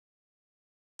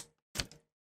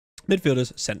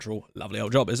 Midfielders, central, lovely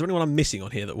old job. Is there anyone I'm missing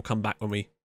on here that will come back when we...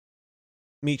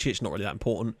 Micic, not really that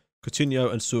important.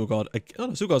 Coutinho and Surgod. Oh,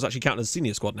 no, Surgod's actually counted as a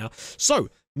senior squad now. So,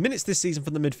 minutes this season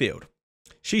from the midfield.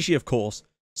 Shishi, of course.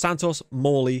 Santos,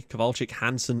 Morley, Kowalczyk,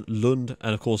 Hansen, Lund,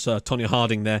 and of course, Tonya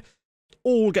Harding there.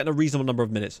 All getting a reasonable number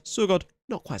of minutes. Surgod,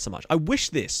 not quite so much. I wish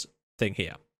this thing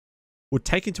here would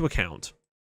take into account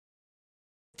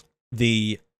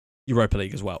the Europa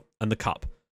League as well, and the Cup.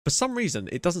 For some reason,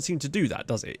 it doesn't seem to do that,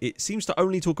 does it? It seems to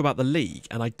only talk about the league,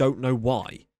 and I don't know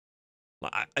why.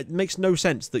 It makes no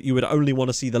sense that you would only want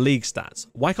to see the league stats.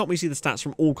 Why can't we see the stats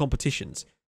from all competitions?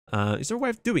 Is there a way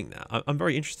of doing that? I'm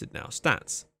very interested now.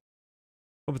 Stats.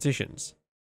 Competitions.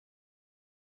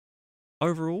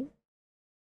 Overall.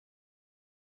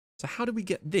 So how do we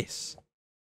get this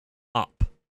up?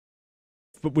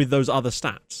 But with those other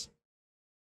stats?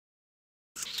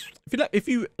 If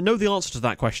you know the answer to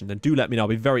that question, then do let me know. I'll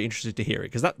be very interested to hear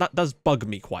it, because that does bug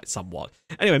me quite somewhat.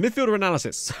 Anyway, midfielder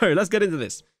analysis. So let's get into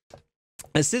this.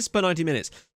 Assists per 90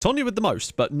 minutes. Tonya with the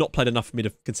most, but not played enough for me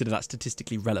to consider that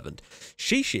statistically relevant.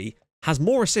 Shishi has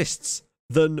more assists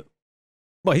than...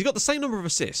 Well, he's got the same number of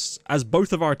assists as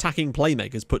both of our attacking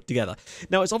playmakers put together.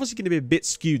 Now, it's obviously going to be a bit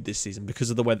skewed this season because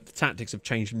of the way that the tactics have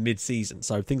changed mid-season,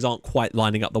 so things aren't quite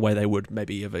lining up the way they would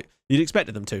maybe if you'd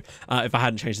expected them to if I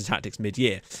hadn't changed the tactics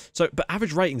mid-year. So, but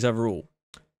average ratings overall.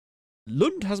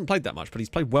 Lund hasn't played that much, but he's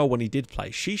played well when he did play.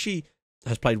 Shishi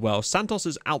has played well. Santos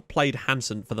has outplayed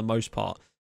Hansen for the most part.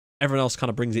 Everyone else kind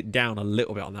of brings it down a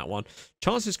little bit on that one.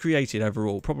 Chances created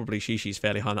overall, probably Shishi's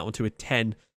fairly high on that one too, with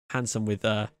 10. Hansen with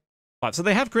 5. So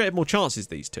they have created more chances,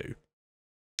 these two.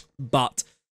 But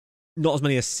not as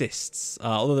many assists.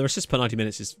 Although their assists per 90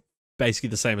 minutes is basically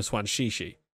the same as Swan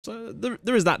Shishi. So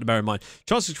there is that to bear in mind.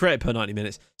 Chances created per 90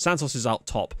 minutes. Santos is out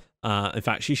top. In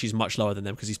fact, Shishi's much lower than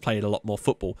them because he's played a lot more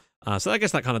football. So I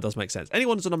guess that kind of does make sense.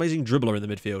 Anyone's an amazing dribbler in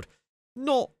the midfield?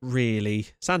 Not really.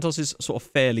 Santos is sort of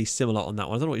fairly similar on that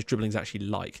one. I don't know what his dribbling's actually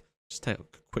like. Just take a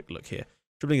quick look here.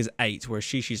 Dribbling is 8, whereas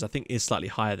Shishi's, I think, is slightly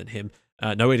higher than him.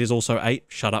 No, it is also 8.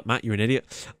 Shut up, Matt. You're an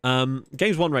idiot.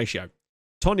 Games won ratio.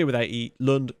 Tonya with 80.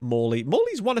 Lund, Morley.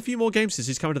 Morley's won a few more games since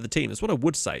he's come to the team. That's what I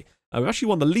would say. We've actually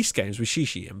won the least games with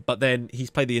Shishi, but then he's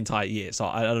played the entire year, so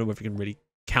I don't know if we can really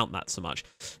count that so much.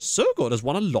 Surgod has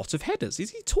won a lot of headers. Is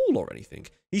he tall or anything?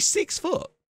 He's 6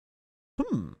 foot.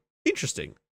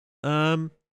 Interesting.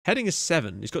 Heading is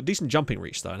 7. He's got decent jumping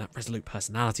reach, though, and that resolute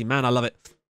personality. Man, I love it.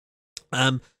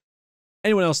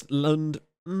 Anyone else? Lund.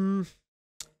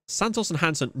 Santos and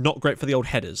Hansen, not great for the old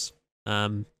headers.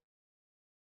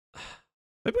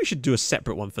 Maybe we should do a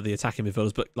separate one for the attacking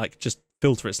midfielders, but like just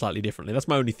filter it slightly differently. That's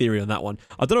my only theory on that one.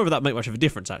 I don't know if that make much of a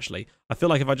difference, actually. I feel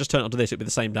like if I just turn it onto this, it'd be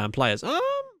the same damn players.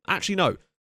 Actually, no.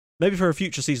 Maybe for a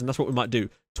future season, that's what we might do.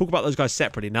 Talk about those guys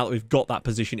separately now that we've got that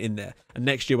position in there. And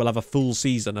next year, we'll have a full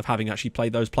season of having actually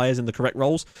played those players in the correct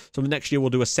roles. So next year, we'll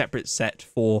do a separate set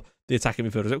for the attacking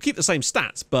midfielders. It'll keep the same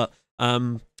stats, but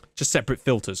just separate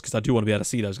filters, because I do want to be able to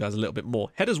see those guys a little bit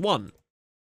more. Headers 1.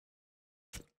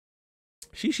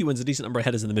 Shishi wins a decent number of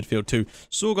headers in the midfield too.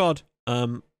 Sorgard,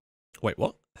 wait,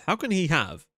 what? How can he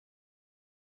have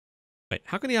a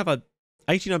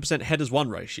 89% headers 1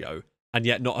 ratio and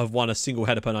yet not have won a single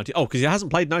header per 90? Oh, because he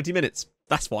hasn't played 90 minutes.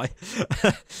 That's why.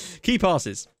 Key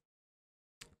passes.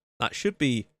 That should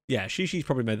be, yeah, Shishi's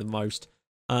probably made the most.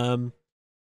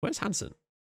 Where's Hansen?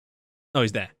 Oh,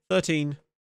 he's there. 13.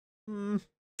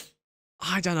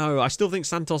 I don't know. I still think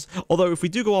Santos, although if we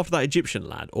do go after that Egyptian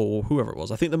lad or whoever it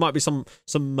was, I think there might be some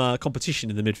competition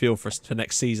in the midfield for us for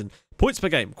next season. Points per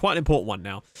game, quite an important one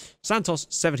now. Santos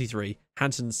 73,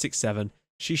 Hansen 67.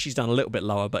 Shishi's down a little bit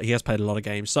lower, but he has played a lot of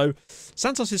games. So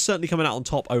Santos is certainly coming out on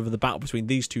top over the battle between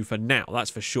these two for now,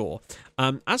 that's for sure.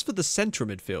 As for the central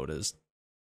midfielders,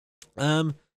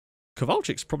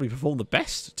 Kowalczyk's probably performed the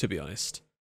best, to be honest.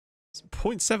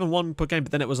 0.71 per game,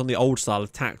 but then it was on the old style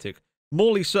of tactic.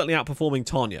 Morley's certainly outperforming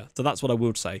Tanya, so that's what I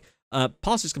would say.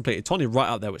 Passes completed. Tanya right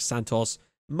out there with Santos.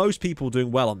 Most people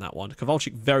doing well on that one.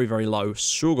 Kowalczyk very, very low.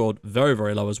 Sjogård very,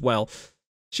 very low as well.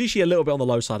 Shishi a little bit on the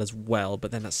low side as well, but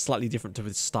then that's slightly different to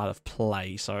his style of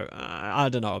play, so I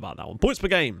don't know about that one. Points per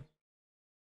game.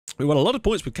 We won a lot of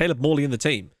points with Caleb Morley in the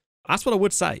team. That's what I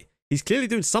would say. He's clearly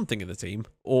doing something in the team,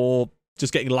 or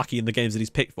just getting lucky in the games that he's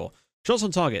picked for. Shots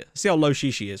on target. See how low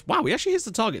Shishi is. Wow, he actually hits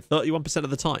the target 31% of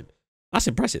the time. That's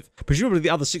impressive. Presumably the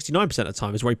other 69% of the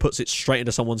time is where he puts it straight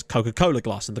into someone's Coca-Cola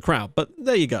glass in the crowd. But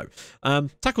there you go.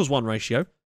 Tackles 1 ratio.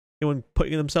 Anyone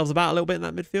putting themselves about a little bit in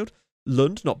that midfield?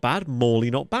 Lund, not bad.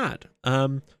 Morley, not bad.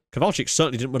 Kowalczyk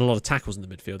certainly didn't win a lot of tackles in the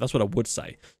midfield. That's what I would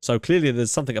say. So clearly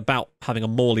there's something about having a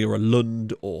Morley or a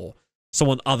Lund or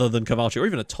someone other than Kowalczyk, or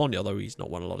even a Tonya, although he's not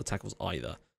won a lot of tackles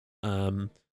either.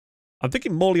 I'm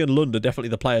thinking Morley and Lund are definitely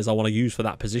the players I want to use for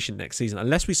that position next season,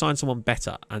 unless we sign someone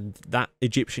better. And that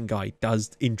Egyptian guy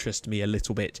does interest me a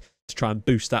little bit to try and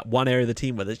boost that one area of the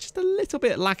team where there's just a little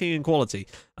bit lacking in quality.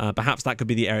 Perhaps that could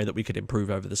be the area that we could improve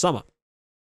over the summer.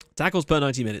 Tackles per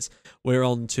 90 minutes. We're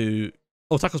on to...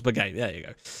 Oh, tackles per game. There you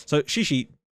go. So Shishi,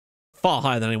 far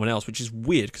higher than anyone else, which is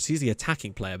weird because he's the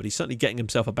attacking player, but he's certainly getting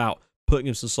himself about, putting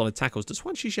him some solid tackles. Does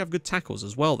Juan Shishi have good tackles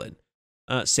as well then?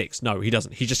 6. No, he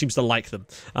doesn't. He just seems to like them.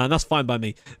 And that's fine by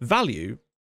me. Value.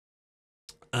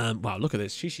 Wow, look at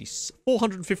this. Shishi's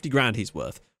 450 grand he's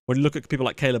worth. When you look at people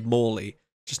like Caleb Morley,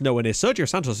 just nowhere near. Sergio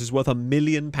Santos is worth £1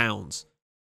 million.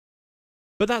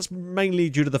 But that's mainly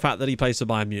due to the fact that he plays for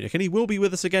Bayern Munich. And he will be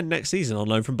with us again next season on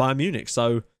loan from Bayern Munich.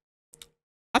 So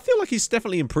I feel like he's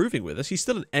definitely improving with us. He's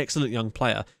still an excellent young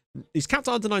player. He's capped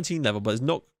at under 19 level, but has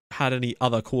not had any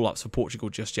other call-ups for Portugal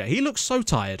just yet. He looks so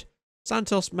tired.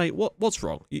 Santos, mate, what's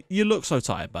wrong? You look so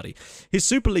tired, buddy. His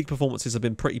Super League performances have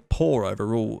been pretty poor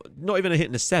overall. Not even a hit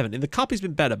in a 7. In the Cup, he's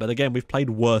been better, but again, we've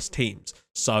played worse teams.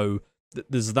 So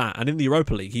there's that. And in the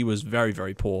Europa League, he was very,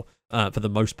 very poor for the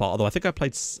most part. Although I think I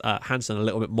played Hansen a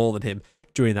little bit more than him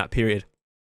during that period.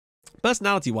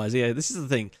 Personality-wise, yeah, this is the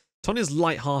thing. Tonya's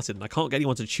light-hearted, and I can't get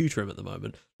anyone to tutor him at the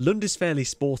moment. Lund is fairly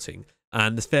sporting,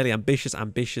 and there's fairly ambitious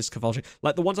Kowalczyk.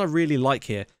 Like, the ones I really like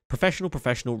here, professional,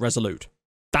 resolute.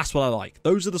 That's what I like.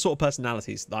 Those are the sort of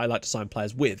personalities that I like to sign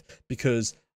players with,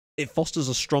 because it fosters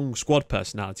a strong squad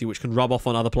personality which can rub off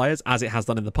on other players, as it has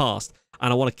done in the past.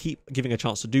 And I want to keep giving a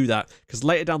chance to do that, because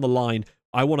later down the line,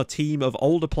 I want a team of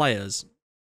older players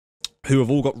who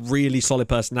have all got really solid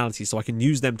personalities, so I can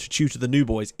use them to tutor the new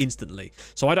boys instantly.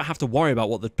 So I don't have to worry about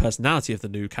what the personality of the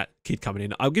new kid coming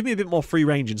in. I'll give me a bit more free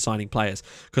range in signing players,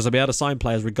 because I'll be able to sign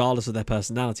players regardless of their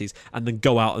personalities and then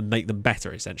go out and make them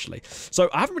better, essentially. So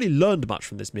I haven't really learned much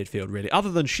from this midfield, really,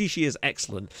 other than Shishi is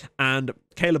excellent, and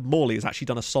Caleb Morley has actually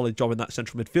done a solid job in that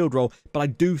central midfield role, but I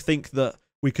do think that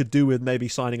we could do with maybe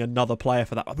signing another player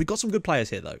for that. We've got some good players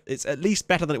here, though. It's at least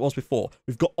better than it was before.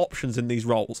 We've got options in these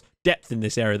roles, depth in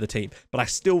this area of the team. But I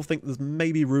still think there's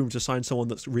maybe room to sign someone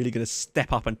that's really going to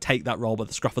step up and take that role by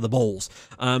the scruff of the balls.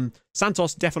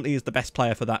 Santos definitely is the best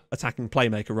player for that attacking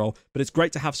playmaker role, but it's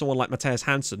great to have someone like Matthias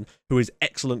Hansen, who is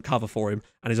excellent cover for him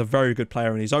and is a very good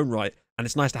player in his own right. And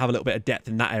it's nice to have a little bit of depth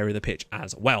in that area of the pitch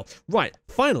as well. Right,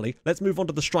 finally, let's move on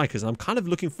to the strikers. And I'm kind of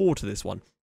looking forward to this one,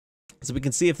 so we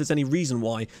can see if there's any reason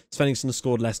why Svenningsson has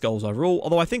scored less goals overall.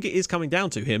 Although I think it is coming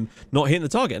down to him not hitting the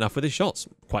target enough with his shots,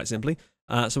 quite simply.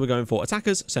 So we're going for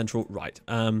attackers, central, right.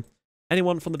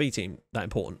 Anyone from the B team that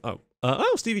important? Oh,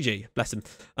 Oh, Stevie G, bless him.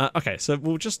 Okay, so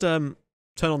we'll just turn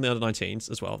on the under-19s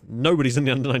as well. Nobody's in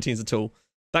the under-19s at all.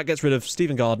 That gets rid of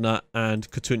Stephen Gardner and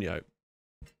Coutinho.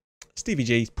 Stevie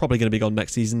G probably going to be gone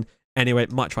next season. Anyway,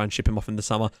 might try and ship him off in the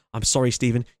summer. I'm sorry,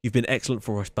 Stephen. You've been excellent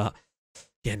for us, but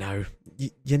you know.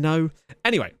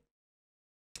 Anyway,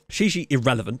 Shishi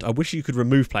irrelevant. I wish you could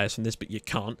remove players from this, but you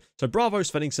can't. So Bravo,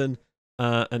 Svenningsson,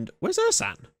 and where's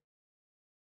Ersan?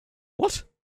 What?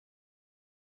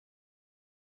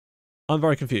 I'm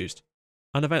very confused.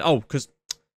 Oh, because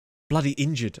bloody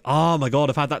injured. Oh my god,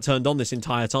 I've had that turned on this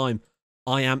entire time.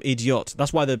 I am idiot.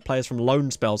 That's why the players from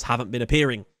loan spells haven't been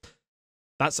appearing.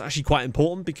 That's actually quite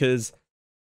important because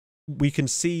we can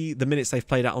see the minutes they've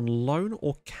played out on loan,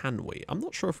 or can we? I'm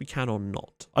not sure if we can or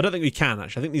not. I don't think we can,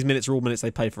 actually. I think these minutes are all minutes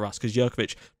they played for us because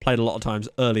Jurkovic played a lot of times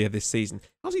earlier this season.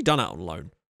 How's he done out on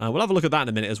loan? We'll have a look at that in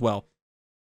a minute as well.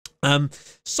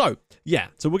 So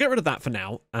we'll get rid of that for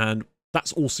now, and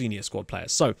that's all senior squad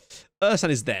players. So Ersan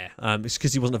is there. It's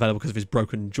because he wasn't available because of his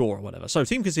broken jaw or whatever. So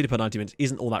team conceded per 90 minutes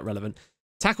isn't all that relevant.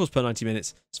 Tackles per 90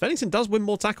 minutes. Svenningsson does win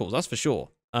more tackles, that's for sure.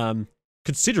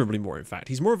 Considerably more, in fact.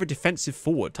 He's more of a defensive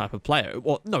forward type of player.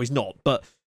 Well, no, he's not, but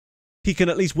he can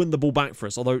at least win the ball back for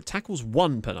us. Although tackles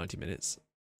won per 90 minutes,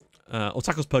 or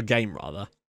tackles per game, rather.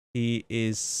 He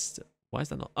is... Why is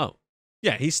that not... Oh,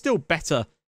 yeah, he's still better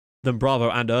than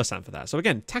Bravo and Ersan for that. So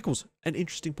again, tackles, an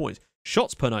interesting point.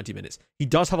 Shots per 90 minutes. He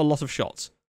does have a lot of shots.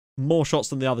 More shots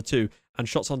than the other two. And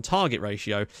shots on target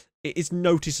ratio, it is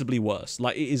noticeably worse.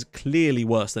 Like, it is clearly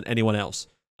worse than anyone else.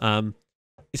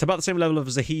 It's about the same level of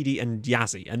Zahidi and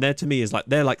Yazzie. And there, to me, is like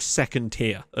they're like second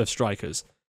tier of strikers.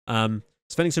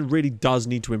 Svenningsson really does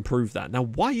need to improve that. Now,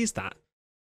 why is that?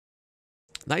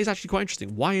 That is actually quite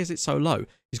interesting. Why is it so low?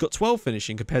 He's got 12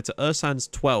 finishing compared to Ersan's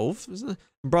 12, and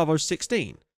Bravo's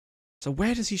 16. So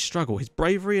where does he struggle? His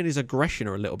bravery and his aggression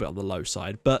are a little bit on the low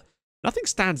side, but nothing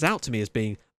stands out to me as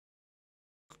being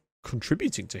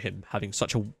contributing to him having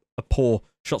such a poor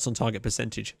shots on target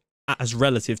percentage as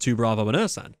relative to Bravo and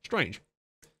Ersan. Strange.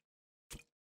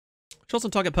 Shots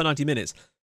on target per 90 minutes.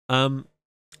 I mean,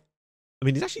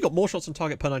 he's actually got more shots on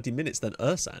target per 90 minutes than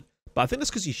Ersan, but I think that's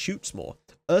because he shoots more.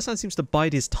 Ersan seems to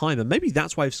bide his time, and maybe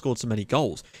that's why he's scored so many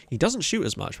goals. He doesn't shoot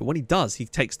as much, but when he does, he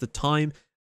takes the time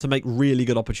to make really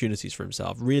good opportunities for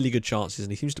himself, really good chances,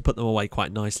 and he seems to put them away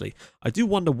quite nicely. I do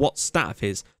wonder what stat of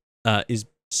his is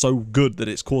so good that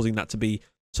it's causing that to be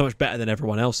so much better than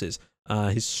everyone else's.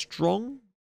 His strong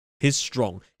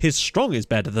is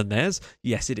better than theirs.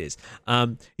 Yes, it is.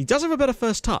 He does have a better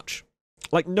first touch,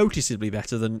 like noticeably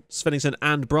better than Svenningsson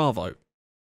and Bravo.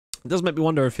 It does make me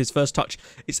wonder if his first touch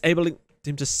is enabling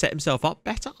him to set himself up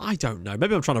better. I don't know.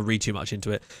 Maybe I'm trying to read too much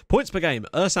into it. Points per game,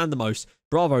 Ersan the most,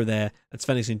 Bravo there, and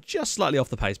Svenningsson just slightly off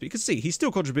the pace. But you can see he's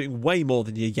still contributing way more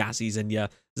than your Yazzies and your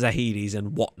Zahidis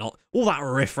and whatnot. All that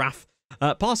riffraff.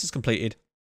 Passes completed.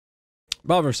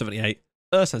 Bravo 78.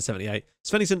 Ersan 78.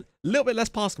 Svenningsson, a little bit less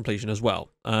pass completion as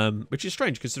well, which is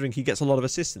strange considering he gets a lot of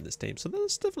assists in this team. So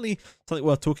that's definitely something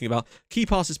worth talking about. Key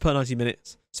passes per 90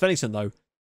 minutes. Svenningsson, though,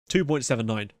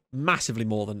 2.79. Massively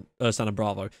more than Ersan and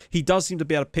Bravo. He does seem to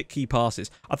be able to pick key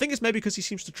passes. I think it's maybe because he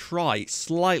seems to try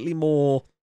slightly more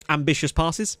ambitious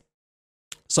passes.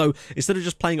 So instead of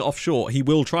just playing it offshore, he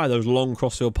will try those long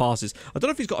crossfield passes. I don't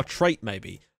know if he's got a trait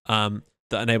maybe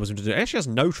that enables him to do it. He actually has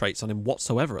no traits on him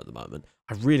whatsoever at the moment.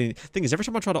 Thing is, every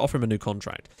time I try to offer him a new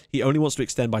contract, he only wants to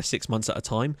extend by 6 months at a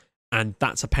time, and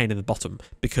that's a pain in the bottom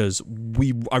because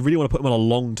I really want to put him on a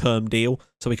long-term deal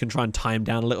so we can try and tie him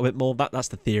down a little bit more. That's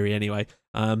the theory anyway.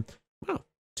 Wow,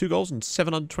 2 goals and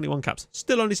 721 caps.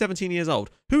 Still only 17 years old.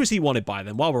 Who is he wanted by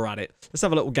then? While we're at it, let's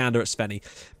have a little gander at Svenny.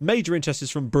 Major interest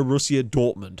is from Borussia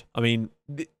Dortmund. I mean,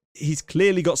 he's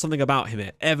clearly got something about him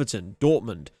here. Everton,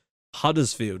 Dortmund,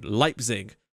 Huddersfield,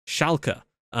 Leipzig, Schalke.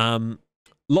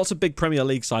 Lots of big Premier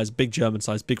League sides, big German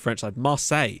sides, big French sides.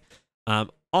 Marseille.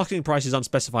 Asking price is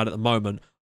unspecified at the moment.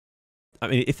 I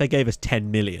mean, if they gave us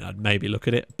 10 million, I'd maybe look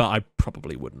at it, but I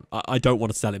probably wouldn't. I don't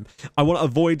want to sell him. I want to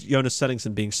avoid Jonas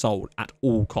Svenningsson being sold at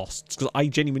all costs because I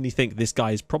genuinely think this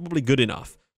guy is probably good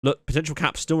enough. Look, potential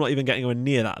cap still not even getting anywhere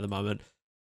near that at the moment.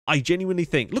 I genuinely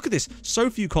think, look at this, so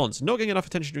few cons, not getting enough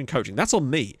attention during coaching. That's on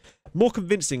me. More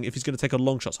convincing if he's going to take on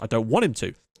long shots. I don't want him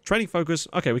to. Training focus,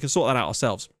 okay, we can sort that out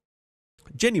ourselves.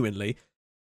 Genuinely,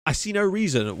 I see no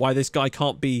reason why this guy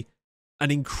can't be an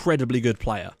incredibly good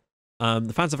player.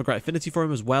 The fans have a great affinity for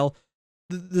him as well.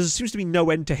 There seems to be no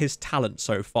end to his talent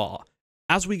so far.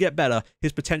 As we get better,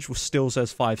 his potential still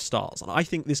says 5 stars. And I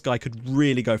think this guy could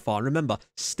really go far. And remember,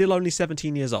 still only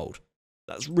 17 years old.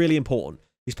 That's really important.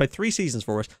 He's played 3 seasons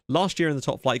for us. Last year in the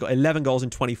top flight, he got 11 goals in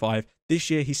 25. This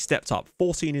year, he's stepped up,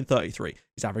 14 in 33.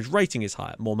 His average rating is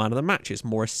higher. More man of the matches,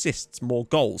 more assists, more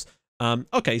goals.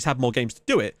 Okay, he's had more games to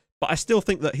do it, but I still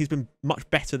think that he's been much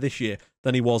better this year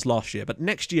than he was last year. But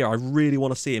next year, I really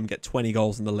want to see him get 20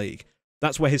 goals in the league.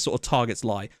 That's where his sort of targets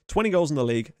lie. 20 goals in the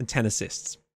league and 10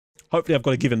 assists. Hopefully, I've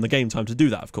got to give him the game time to do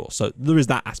that, of course. So there is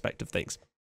that aspect of things.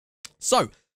 So,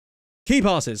 key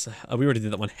passes. We already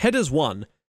did that one. Headers 1.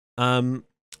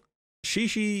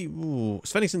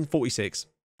 Svenningsson 46,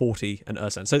 40, and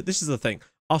Ersan. So this is the thing.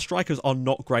 Our strikers are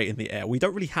not great in the air. We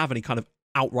don't really have any kind of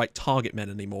outright target men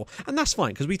anymore. And that's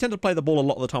fine, because we tend to play the ball a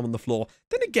lot of the time on the floor.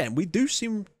 Then again, we do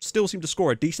still seem to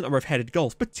score a decent number of headed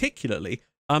goals, particularly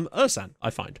Ersan,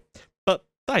 I find. But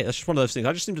hey, that's just one of those things.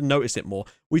 I just seem to notice it more.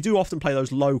 We do often play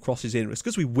those low crosses in. It's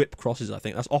because we whip crosses, I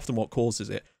think. That's often what causes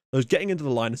it. Those getting into the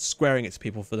line and squaring it to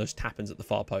people for those tap-ins at the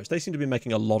far post. They seem to be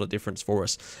making a lot of difference for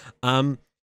us.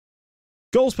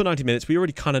 Goals per 90 minutes, we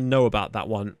already kind of know about that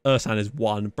one. Ersan is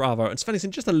 1, Bravo, and Svenningsson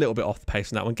just a little bit off the pace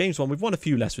on that one. Games 1, we've won a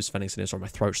few less with Svenningsson. Sorry, my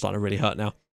throat's starting to really hurt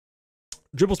now.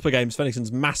 Dribbles per game,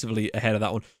 Svenningsson's massively ahead of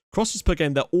that one. Crosses per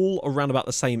game, they're all around about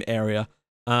the same area.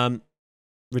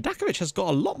 Radakovic has got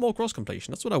a lot more cross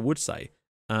completion. That's what I would say.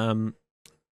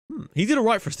 He did all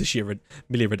right for us this year,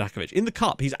 Milija Radakovic. In the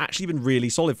Cup, he's actually been really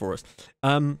solid for us.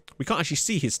 We can't actually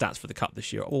see his stats for the Cup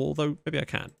this year, although maybe I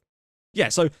can. Yeah,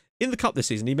 so in the Cup this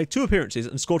season, he made 2 appearances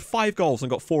and scored 5 goals and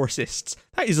got 4 assists.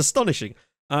 That is astonishing.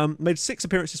 Made 6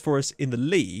 appearances for us in the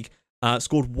league,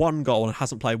 scored 1 goal and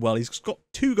hasn't played well. He's got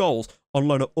 2 goals on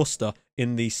loan at Uster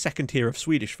in the 2nd tier of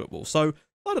Swedish football. So,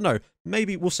 I don't know.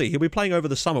 Maybe we'll see. He'll be playing over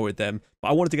the summer with them, but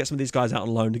I wanted to get some of these guys out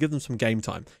on loan to give them some game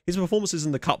time. His performances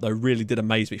in the Cup, though, really did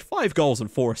amaze me. 5 goals and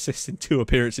 4 assists in 2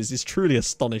 appearances is truly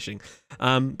astonishing.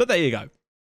 But there you go.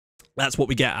 That's what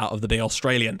we get out of the big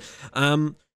Australian.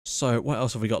 So what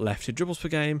else have we got left here? Dribbles per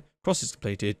game, crosses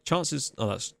completed, chances. Oh,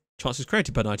 that's chances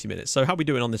created per 90 minutes. So how are we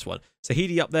doing on this one?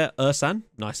 Sahidi up there, Ersan,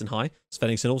 nice and high.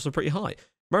 Svenningsson also pretty high.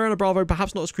 Mariano Bravo,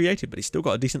 perhaps not as creative, but he's still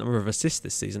got a decent number of assists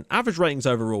this season. Average ratings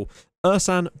overall,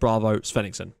 Ersan, Bravo,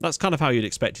 Svenningsson. That's kind of how you'd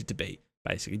expect it to be,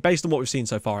 basically. Based on what we've seen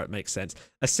so far, it makes sense.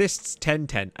 Assists, 10,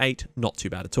 10, 8, not too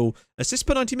bad at all. Assists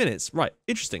per 90 minutes, right,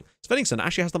 interesting. Svenningsson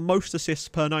actually has the most assists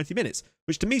per 90 minutes,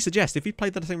 which to me suggests if he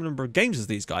played the same number of games as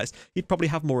these guys, he'd probably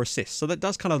have more assists. So that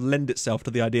does kind of lend itself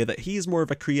to the idea that he is more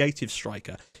of a creative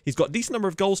striker. He's got a decent number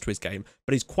of goals to his game,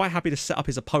 but he's quite happy to set up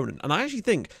his opponent. And I actually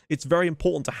think it's very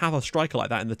important to have a striker like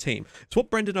that in the team. It's what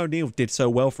Brendan O'Neill did so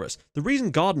well for us. The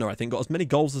reason Gardner, I think, got as many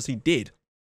goals as he did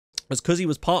was because he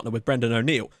was partnered with Brendan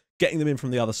O'Neill, getting them in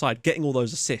from the other side, getting all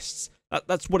those assists.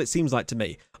 That's what it seems like to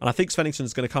me. And I think Svenningsson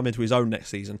is going to come into his own next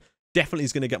season. Definitely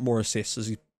is going to get more assists as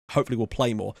he hopefully will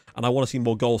play more. And I want to see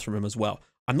more goals from him as well.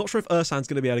 I'm not sure if Ersan's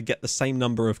going to be able to get the same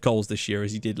number of goals this year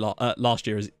as he did next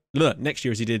year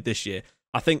as he did this year.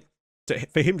 I think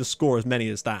for him to score as many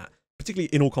as that, particularly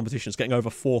in all competitions, getting over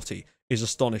 40 is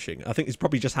astonishing. I think he's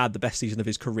probably just had the best season of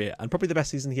his career and probably the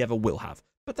best season he ever will have.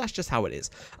 But that's just how it is.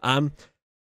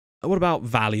 What about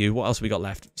value? What else have we got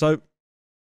left? So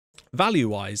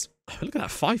value-wise, look at that,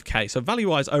 5k. So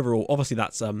value-wise overall, obviously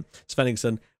that's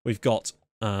Svenningsson. We've got,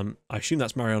 I assume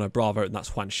that's Mariano Bravo, and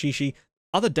that's Juan Shishi.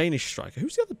 Other Danish striker.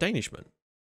 Who's the other Danishman?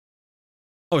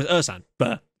 Oh, it's Ersan,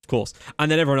 of course. And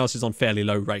then everyone else is on fairly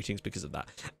low ratings because of that.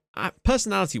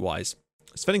 Personality-wise,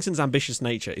 Svenningsson's ambitious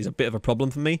nature is a bit of a problem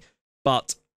for me,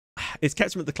 but it's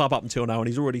kept him at the club up until now, and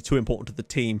he's already too important to the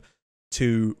team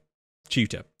to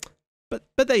tutor. But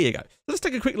there you go. Let's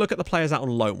take a quick look at the players out on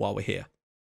loan while we're here.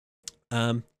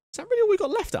 Is that really all we've got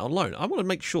left out on loan? I want to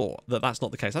make sure that that's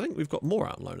not the case. I think we've got more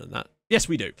out on loan than that. Yes,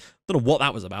 we do. Don't know what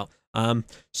that was about.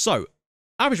 So,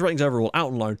 average ratings overall out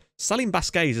on loan. Salim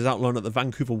Basquez is out on loan at the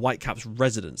Vancouver Whitecaps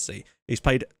residency. He's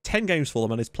played 10 games for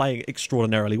them and is playing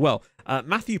extraordinarily well.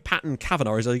 Matthew Patton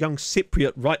Kavanagh is a young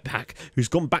Cypriot right back who's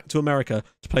gone back to America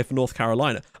to play for North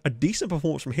Carolina. A decent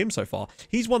performance from him so far.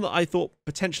 He's one that I thought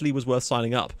potentially was worth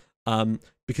signing up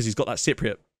because he's got that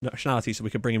Cypriot nationality, so we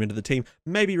could bring him into the team.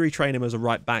 Maybe retrain him as a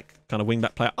right back, kind of wing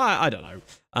back player. I don't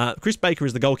know. Chris Baker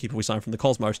is the goalkeeper we signed from the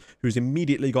Cosmos, who's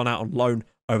immediately gone out on loan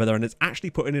over there and is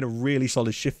actually putting in a really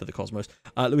solid shift for the Cosmos.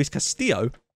 Luis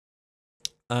Castillo,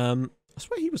 I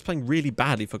swear he was playing really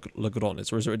badly for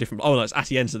Logrones, or is there a different... Oh, no, it's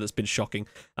Atienza that's been shocking.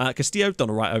 Castillo,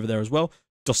 done all right over there as well.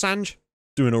 Dosanjh,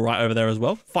 doing all right over there as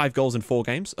well. 5 goals in 4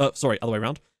 games. Sorry, other way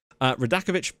around.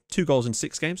 Radakovic, 2 goals in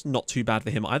 6 games. Not too bad for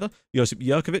him either. Josip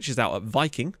Jurkovic is out at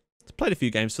Viking. He's played a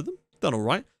few games for them. Done all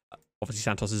right. Obviously,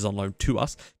 Santos is on loan to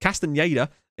us.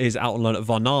 Castaneda is out on loan at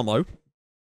Varnamo.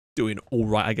 Doing all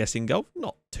right, I guess, in goal.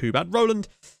 Not too bad. Roland,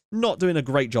 not doing a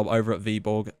great job over at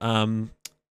Viborg.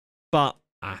 But,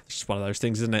 it's just one of those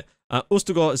things, isn't it?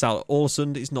 Ustegård is out at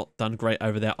Ålesund. He's not done great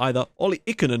over there either. Olli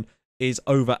Ikonen is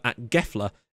over at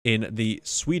Gefle in the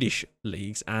Swedish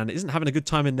leagues and isn't having a good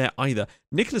time in there either.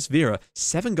 Nicholas Vera,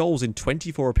 7 goals in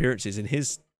 24 appearances in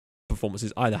his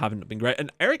performances either haven't been great.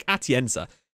 And Eric Atienza,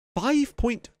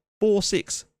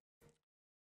 5.46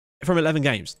 from 11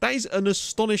 games. That is an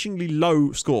astonishingly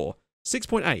low score.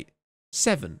 6.8,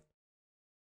 7,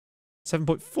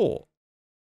 7.4.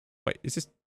 Wait, is this...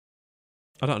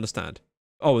 I don't understand.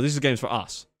 Oh, this is games for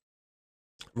us.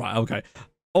 Right, okay.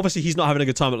 Obviously, he's not having a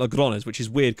good time at Logrones, which is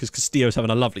weird because Castillo's having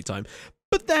a lovely time.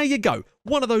 But there you go.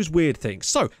 One of those weird things.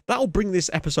 So, that'll bring this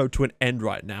episode to an end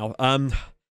right now.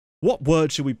 What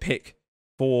word should we pick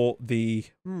for the...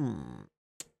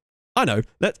 I know.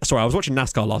 Sorry, I was watching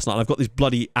NASCAR last night and I've got these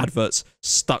bloody adverts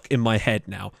stuck in my head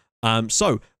now.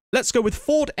 So, let's go with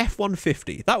Ford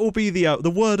F-150. That will be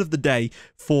the word of the day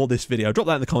for this video. Drop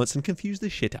that in the comments and confuse the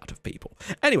shit out of people.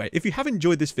 Anyway, if you have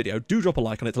enjoyed this video, do drop a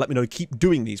like on it to let me know to keep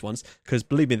doing these ones, because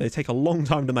believe me, they take a long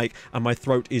time to make and my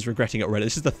throat is regretting it already.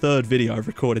 This is the 3rd video I've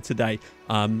recorded today.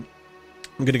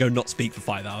 I'm going to go not speak for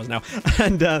 5 hours now.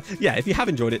 And yeah, if you have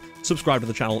enjoyed it, subscribe to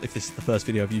the channel if this is the first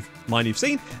video of mine you've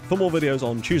seen. For more videos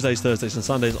on Tuesdays, Thursdays, and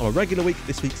Sundays on a regular week.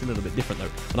 This week's a little bit different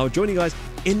though. And I'll join you guys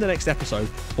in the next episode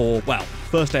for, well,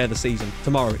 first day of the season.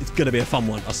 Tomorrow. It's going to be a fun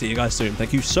one. I'll see you guys soon.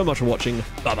 Thank you so much for watching.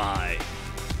 Bye-bye.